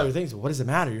going to sell your things. But what does it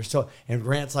matter? You're still, and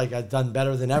Grant's like, I've done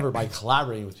better than ever by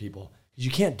collaborating with people. You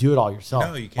can't do it all yourself.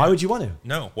 No, you can't. Why would you want to?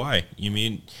 No, why? You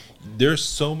mean there's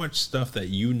so much stuff that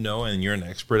you know and you're an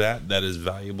expert at that is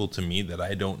valuable to me that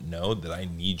I don't know that I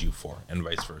need you for, and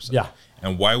vice versa. Yeah.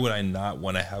 And why would I not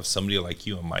want to have somebody like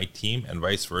you on my team and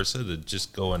vice versa to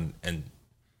just go and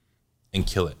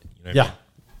kill it? You know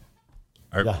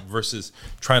what I mean? Versus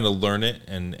trying to learn it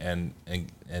and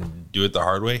do it the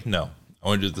hard way. No, I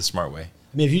want to do it the smart way.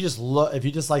 I mean, if you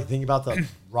just like think about the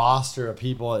roster of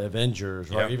people at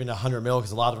Avengers, or even 100 mil,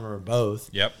 because a lot of them are both.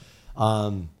 Yep.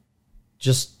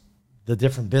 Just the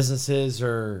different businesses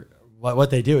or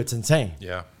what they do, it's insane.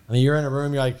 Yeah. I mean, you're in a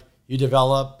room, you're like, you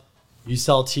develop, you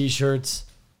sell T-shirts,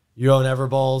 you own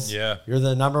Everbowls. Yeah. You're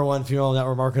the number one female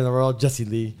network marketer in the world, Jessie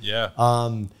Lee. Yeah.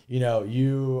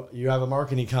 You have a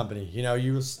marketing company.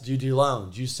 You do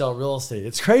loans, you sell real estate.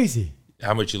 It's crazy.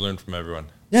 How much you learn from everyone.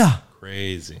 Yeah.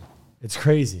 Crazy. It's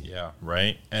crazy. Yeah,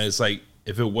 right? And it's like,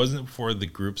 if it wasn't for the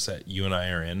groups that you and I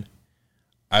are in,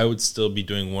 I would still be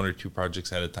doing 1 or 2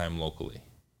 projects at a time locally.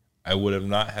 I would have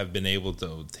not have been able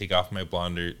to take off my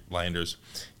blinders,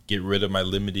 get rid of my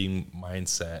limiting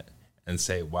mindset, and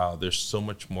say, wow, there's so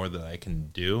much more that I can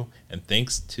do. And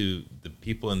thanks to the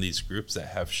people in these groups that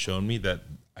have shown me that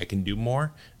I can do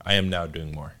more, I am now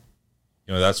doing more.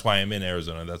 That's why I'm in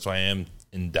Arizona. That's why I am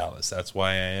in Dallas. That's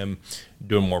why I am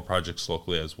doing more projects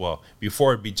locally as well.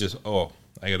 Before it'd be just,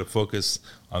 I got to focus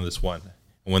on this one.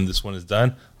 And when this one is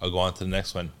done, I'll go on to the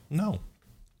next one. No.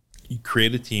 You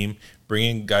create a team, bring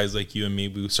in guys like you and me,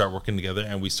 we start working together,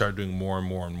 and we start doing more and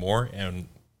more and more, and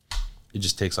it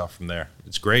just takes off from there.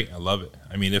 It's great. I love it.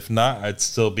 I mean, if not, I'd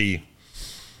still be,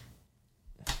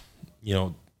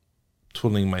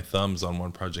 twiddling my thumbs on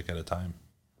one project at a time.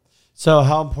 So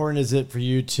how important is it for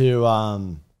you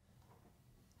to,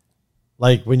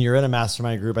 like when you're in a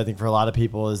mastermind group, I think for a lot of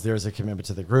people there's a commitment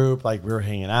to the group. Like we were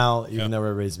hanging out, even though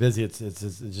everybody's busy, it's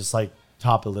just like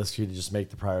top of the list for you to just make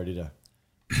the priority to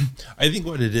I think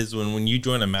what it is when you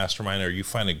join a mastermind or you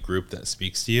find a group that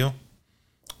speaks to you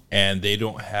and they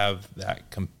don't have that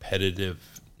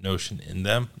competitive notion in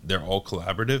them, they're all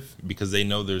collaborative because they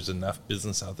know there's enough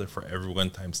business out there for everyone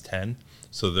times 10.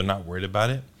 So they're not worried about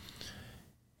it.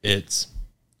 It's,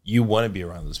 you want to be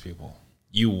around those people.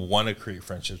 You want to create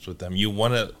friendships with them. You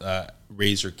want to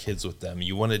raise your kids with them.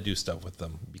 You want to do stuff with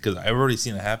them because I've already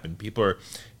seen it happen. People are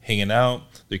hanging out.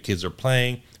 Their kids are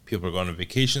playing. People are going on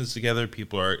vacations together.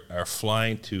 People are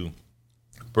flying to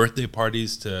birthday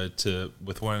parties to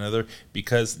with one another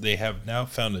because they have now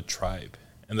found a tribe.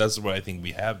 And that's what I think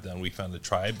we have done. We found a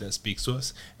tribe that speaks to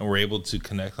us, and we're able to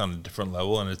connect on a different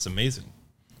level, and it's amazing.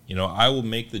 You know, I will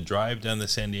make the drive down to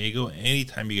San Diego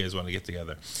anytime you guys want to get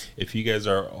together. If you guys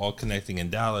are all connecting in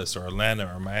Dallas or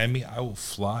Atlanta or Miami, I will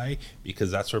fly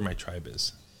because that's where my tribe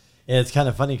is. And it's kind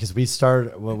of funny because we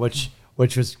started, which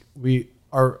was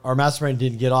our mastermind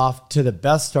didn't get off to the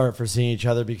best start for seeing each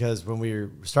other because when we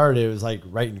started, it was like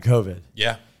right in COVID.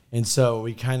 Yeah. And so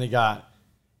we kind of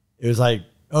it was like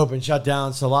open, shut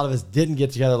down. So a lot of us didn't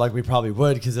get together like we probably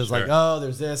would because it was like, oh,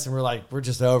 there's this. And we're like, we're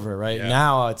just over it, right? Yeah.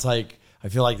 Now it's like, I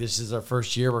feel like this is our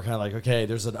first year. We're kind of like, okay,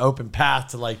 there's an open path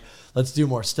to like, let's do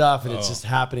more stuff. And it's just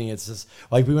happening. It's just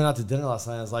like we went out to dinner last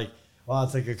night. I was like, wow,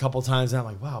 it's like a couple times. And I'm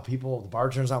like, wow, the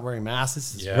bartenders not wearing masks.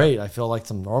 This is great. I feel like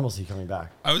some normalcy coming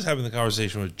back. I was having the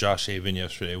conversation with Josh Avon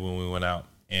yesterday when we went out.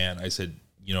 And I said,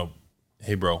 you know,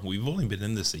 hey, bro, we've only been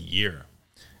in this a year.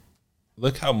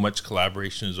 Look how much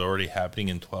collaboration is already happening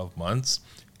in 12 months.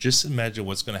 Just imagine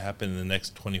what's going to happen in the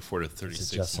next 24 to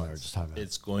 36 months.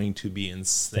 It's going to be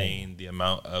insane, the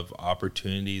amount of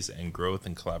opportunities and growth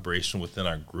and collaboration within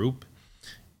our group.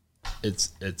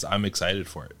 I'm excited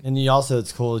for it. And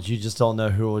it's cool that you just don't know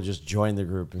who will just join the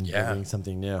group and doing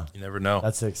something new. You never know.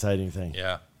 That's the exciting thing.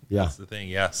 Yeah. That's the thing.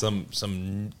 Yeah.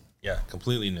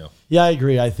 Completely new. Yeah, I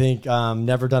agree. I think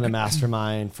never done a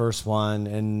mastermind, first one.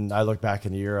 And I look back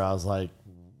in the year, I was like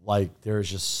there's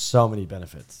just so many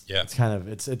benefits. Yeah. It's kind of,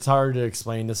 it's hard to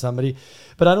explain to somebody,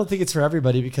 but I don't think it's for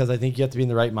everybody because I think you have to be in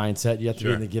the right mindset. You have to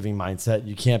be in the giving mindset.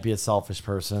 You can't be a selfish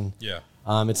person. Yeah.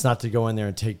 It's not to go in there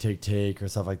and take or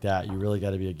stuff like that. You really got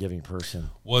to be a giving person.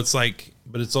 Well, it's like,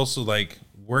 but it's also like,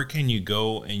 where can you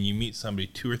go and you meet somebody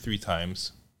 2 or 3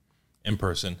 times in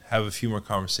person, have a few more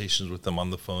conversations with them on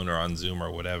the phone or on Zoom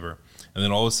or whatever, and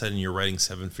then all of a sudden you're writing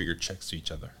 7-figure checks to each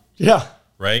other. Yeah.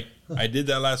 Right? I did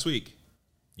that last week.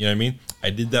 You know what I mean? I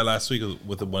did that last week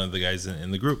with one of the guys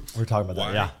in the group. We're talking about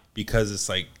that, yeah. Because it's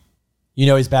like, he's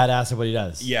badass at what he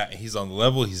does. Yeah, he's on the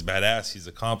level. He's badass. He's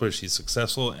accomplished. He's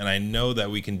successful. And I know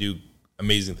that we can do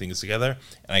amazing things together.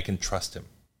 And I can trust him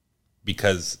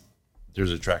because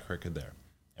there's a track record there.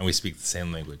 And we speak the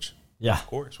same language. Yeah. Of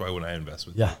course. Why wouldn't I invest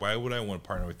with you? Why would I want to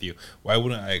partner with you? Why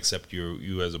wouldn't I accept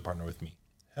you as a partner with me?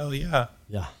 Hell yeah.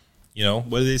 Yeah. You know,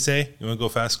 what do they say? You want to go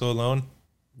fast, go alone?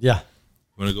 Yeah.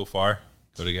 You want to go far?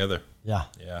 Go together. Yeah.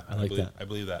 Yeah. I like that. I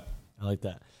believe that. I like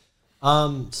that.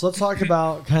 So let's talk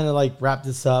about kind of like wrap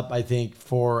this up. I think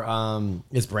for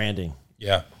is branding.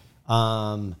 Yeah.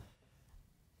 For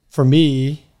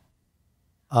me,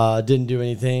 didn't do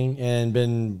anything and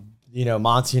been,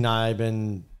 Monty and I have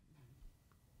been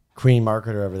queen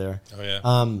marketer over there. Oh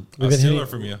yeah. We've been stealing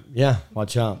from you. Yeah.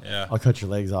 Watch out. Yeah. I'll cut your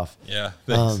legs off. Yeah.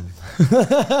 Thanks.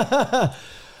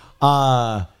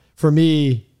 For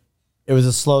me, it was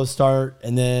a slow start,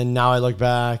 and then now I look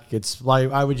back, it's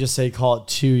like I would just say call it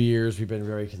 2 years. We've been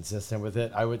very consistent with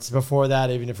it. I would before that,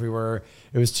 even if it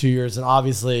was 2 years, and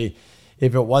obviously,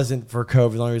 if it wasn't for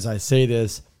COVID, the only reason I say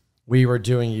this, we were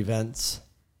doing events,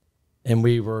 and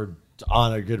we were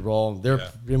on a good roll. And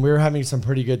we were having some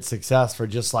pretty good success for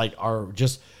just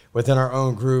within our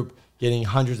own group, getting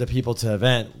hundreds of people to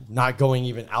event, not going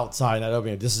even outside, not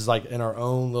opening. This is like in our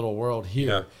own little world here.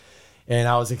 Yeah. And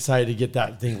I was excited to get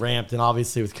that thing ramped. And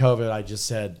obviously with COVID, I just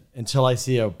said, until I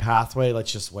see a pathway,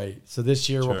 let's just wait. So this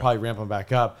year we'll probably ramp them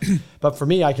back up. But for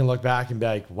me, I can look back and be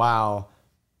like, wow,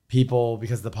 people,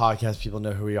 because of the podcast, people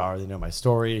know who we are. They know my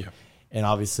story. Yep. And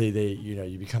obviously they,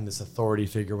 you become this authority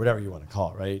figure, whatever you want to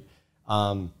call it, right?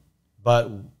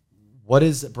 But what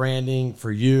is branding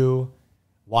for you?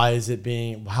 How is it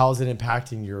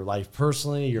impacting your life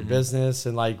personally, your business?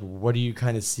 And like, what do you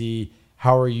kind of see?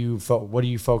 What do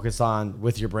you focus on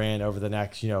with your brand over the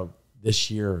next, this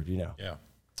year, Yeah,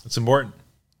 it's important,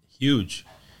 huge,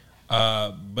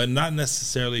 but not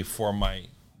necessarily for my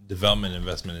development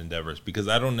investment endeavors, because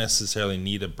I don't necessarily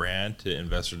need a brand to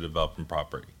invest or develop in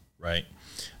property, right?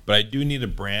 But I do need a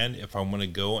brand if I want to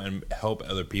go and help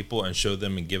other people and show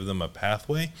them and give them a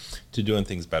pathway to doing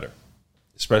things better,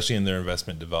 especially in their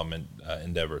investment development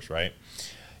endeavors, right?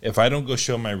 if I don't go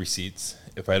show my receipts,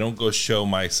 if I don't go show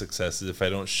my successes, if I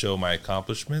don't show my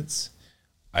accomplishments,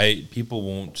 people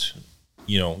won't,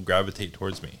 gravitate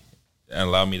towards me and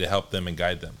allow me to help them and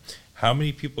guide them. How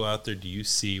many people out there do you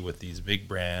see with these big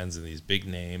brands and these big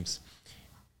names,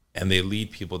 and they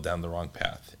lead people down the wrong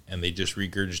path, and they just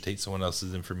regurgitate someone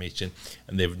else's information,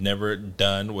 and they've never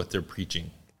done what they're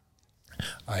preaching?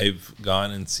 I've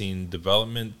gone and seen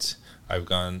development. I've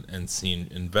gone and seen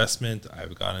investment.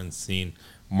 I've gone and seen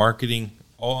marketing,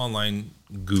 all online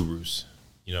gurus,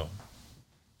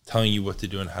 telling you what to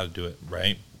do and how to do it,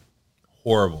 right?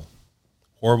 Horrible,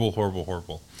 horrible, horrible,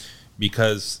 horrible,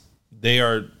 because they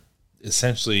are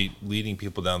essentially leading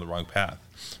people down the wrong path.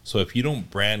 So if you don't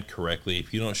brand correctly,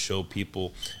 if you don't show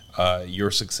people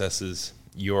your successes,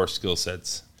 your skill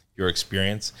sets, your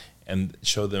experience, and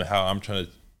show them how I'm trying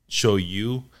to show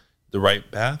you the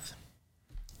right path,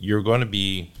 you're going to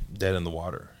be dead in the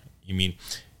water. You mean,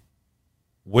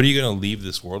 what are you going to leave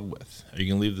this world with? Are you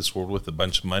going to leave this world with a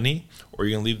bunch of money, or are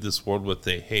you going to leave this world with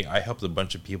hey, I helped a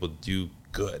bunch of people do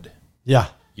good? Yeah.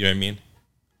 You know what I mean?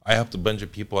 I helped a bunch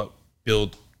of people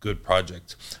build good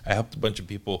projects. I helped a bunch of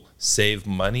people save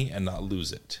money and not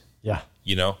lose it. Yeah.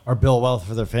 Or build wealth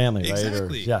for their family, right?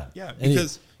 Exactly. Or, yeah.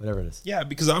 Because whatever it is. Yeah,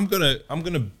 because I'm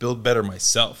gonna build better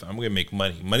myself. I'm gonna make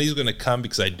money. Money's gonna come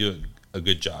because I do a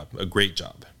good job, a great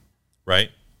job, right?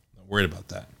 Not worried about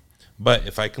that. But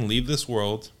if I can leave this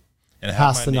world and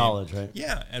have pass the knowledge, right?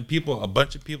 Yeah, and a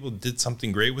bunch of people did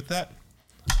something great with that,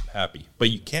 I'm happy. But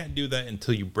you can't do that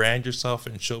until you brand yourself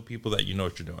and show people that you know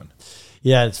what you're doing.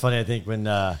 Yeah, it's funny. I think when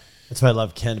that's why I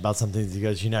love Ken about some things. He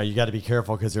goes, you got to be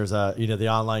careful because there's the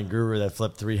online guru that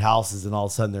flipped 3 houses and all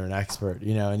of a sudden they're an expert,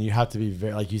 and you have to be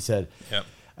very, like you said, yep.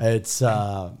 It's,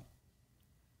 and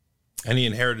he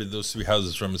inherited those 3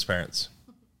 houses from his parents.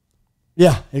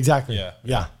 Yeah, exactly.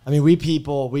 Yeah. I mean, we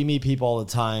meet people all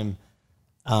the time,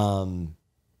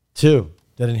 too,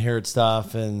 that inherit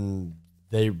stuff and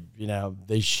they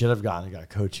should have gone and got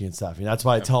coaching and stuff. That's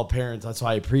why I tell parents, that's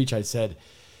why I preach. I said,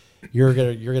 you're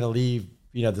going to leave,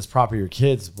 this property to your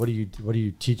kids. What are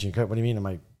you teaching? What do you mean? I'm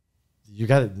like, you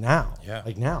got it now. Yeah.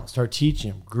 Like now, start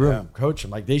teaching them, groom them, coach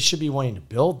them. Like they should be wanting to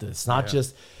build this, not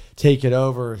just take it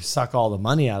over, suck all the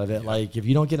money out of it. Yeah. Like if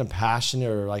you don't get them passionate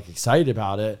or like excited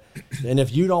about it, and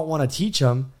if you don't want to teach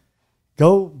them,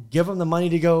 go give them the money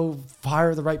to go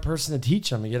hire the right person to teach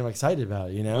them and get them excited about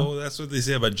it. Well, that's what they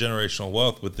say about generational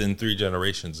wealth. Within 3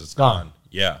 generations, it's gone.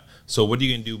 Yeah. So what are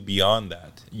you going to do beyond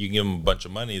that? You can give them a bunch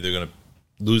of money, they're going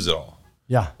to lose it all.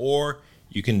 Yeah. Or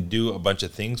you can do a bunch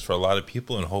of things for a lot of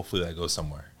people and hopefully that goes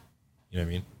somewhere. You know what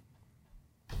I mean?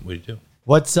 What do you do?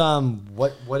 What's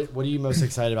what are you most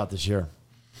excited about this year?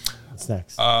 What's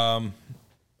next?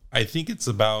 I think it's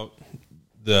about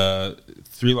the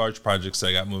 3 large projects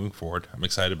I got moving forward. I'm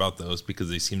excited about those because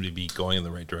they seem to be going in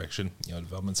the right direction.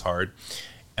 Development's hard.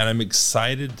 And I'm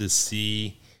excited to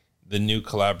see the new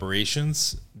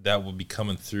collaborations that will be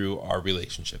coming through our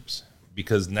relationships.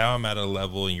 Because now I'm at a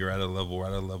level and you're at a level, we're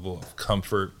at a level of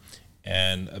comfort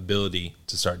and ability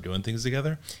to start doing things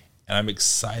together. And I'm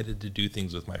excited to do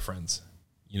things with my friends.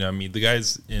 The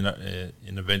guys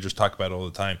in Avengers talk about it all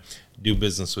the time. Do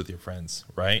business with your friends,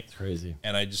 right? It's crazy.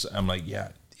 And I'm like, yeah,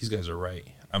 these guys are right.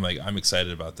 I'm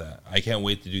excited about that. I can't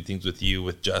wait to do things with you,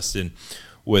 with Justin,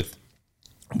 with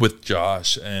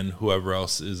Josh, and whoever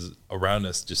else is around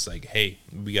us. Just like, hey,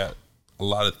 we got a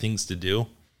lot of things to do.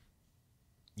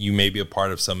 You may be a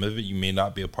part of some of it. You may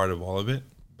not be a part of all of it.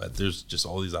 But there's just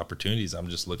all these opportunities. I'm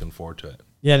just looking forward to it.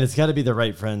 Yeah, and it's got to be the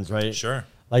right friends, right? Sure.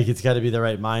 Like it's got to be the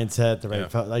right mindset, the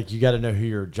right like you got to know who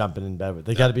you're jumping in bed with.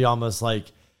 They got to be almost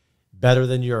like better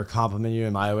than you or compliment you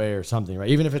in my way or something, right?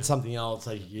 Even if it's something else,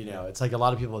 like it's like a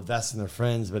lot of people invest in their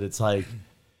friends, but it's like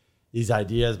these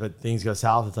ideas, but things go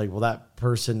south. It's like, well, that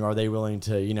person, are they willing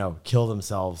to kill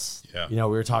themselves? Yeah. We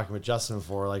were talking with Justin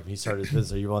before, like when he started his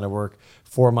business. Are you willing to work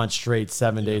 4 months straight,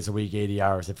 7 days a week, 80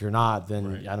 hours? If you're not,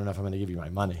 then I don't know if I'm going to give you my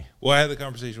money. Well, I had the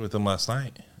conversation with him last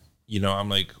night. I'm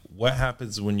like, what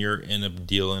happens when you're in a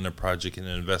deal, in a project, in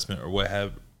an investment,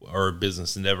 or a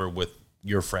business endeavor with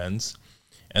your friends,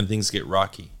 and things get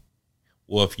rocky?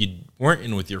 Well, if you weren't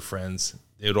in with your friends,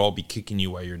 they would all be kicking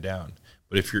you while you're down.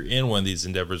 But if you're in one of these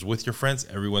endeavors with your friends,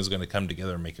 everyone's going to come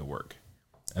together and make it work.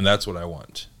 And that's what I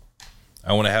want.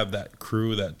 I want to have that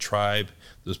crew, that tribe,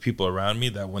 those people around me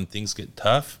that when things get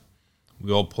tough,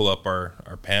 we all pull up our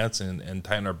pants and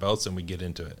tighten our belts and we get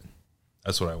into it.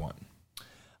 That's what I want.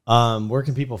 Where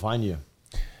can people find you?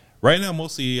 Right now,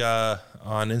 mostly on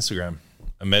Instagram.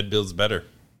 Med Builds Better.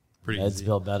 Pretty Meds easy.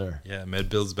 Build Better. Yeah, Med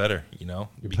Builds Better, You're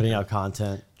putting out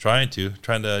content. Trying to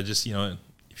just,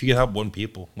 if you could help one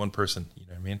person, you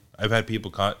know what I I mean, I've had people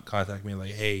contact me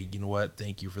like, hey, you know what?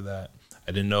 Thank you for that.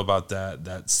 I didn't know about that.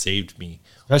 That saved me.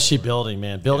 Especially building,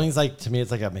 man. Building's like, to me,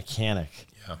 it's like a mechanic.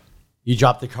 Yeah. You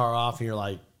drop the car off and you're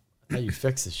like, how you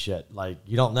fix this shit? Like,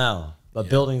 you don't know. But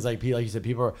buildings, like you said,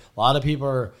 a lot of people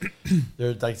are,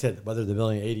 they're, like I said, whether they're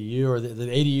building an ADU or the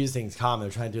ADU thing's common,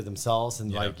 they're trying to do it themselves.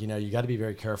 And you got to be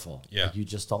very careful. Yeah. Like, you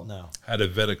just don't know. How to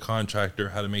vet a contractor,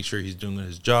 how to make sure he's doing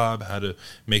his job, how to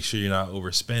make sure you're not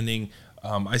overspending.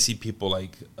 I see people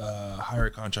like hire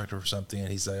a contractor for something and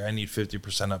he's like, I need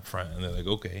 50% up front. And they're like,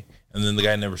 okay. And then the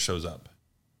guy never shows up.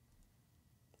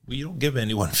 Well, you don't give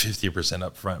anyone 50%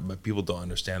 up front, but people don't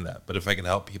understand that. But if I can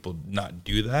help people not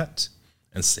do that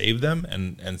and save them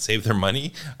and save their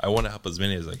money, I want to help as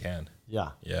many as I can. Yeah.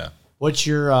 Yeah. What's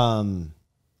your, I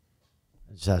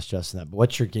just asked Justin that, but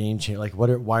what's your game changer? Like,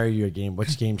 why are you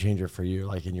what's game changer for you?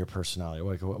 Like, in your personality,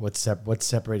 like what's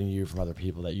separating you from other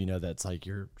people that, that's like,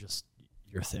 you're just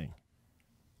your thing?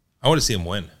 I want to see them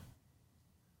win.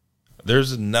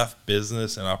 There's enough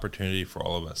business and opportunity for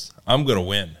all of us. I'm going to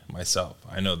win myself.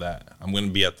 I know that. I'm going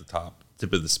to be at the top,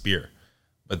 tip of the spear.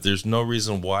 But there's no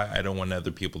reason why I don't want other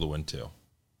people to win too.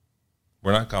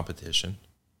 We're not competition.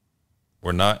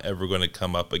 We're not ever going to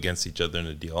come up against each other in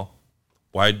a deal.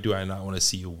 Why do I not want to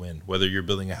see you win? Whether you're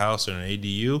building a house or an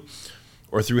ADU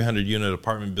or a 300-unit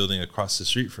apartment building across the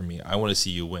street from me, I want to see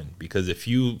you win. Because if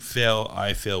you fail,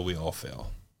 I fail, we all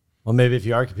fail. Well, maybe if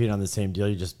you are competing on the same deal,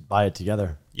 you just buy it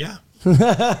together. Yeah. or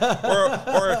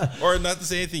not to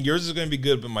say anything, yours is going to be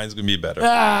good, but mine's going to be better.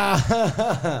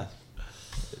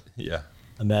 Yeah.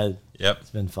 Ahmed. Yep.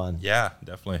 It's been fun. Yeah,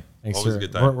 definitely. Thanks, always sir. a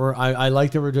good time. I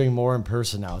like that we're doing more in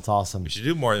person now. It's awesome. We should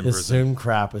do more in this person. Zoom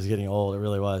crap was getting old. It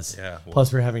really was. Yeah. Well,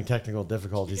 Plus, we're having technical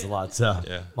difficulties a lot. So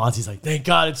yeah. Monty's like, thank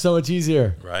God it's so much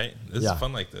easier. Right? This is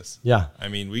fun like this. Yeah. I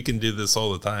mean, we can do this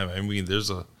all the time. I mean,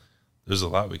 there's a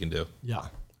lot we can do. Yeah.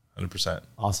 100%.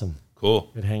 Awesome.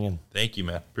 Cool. Good hanging. Thank you,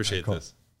 man. Appreciate this.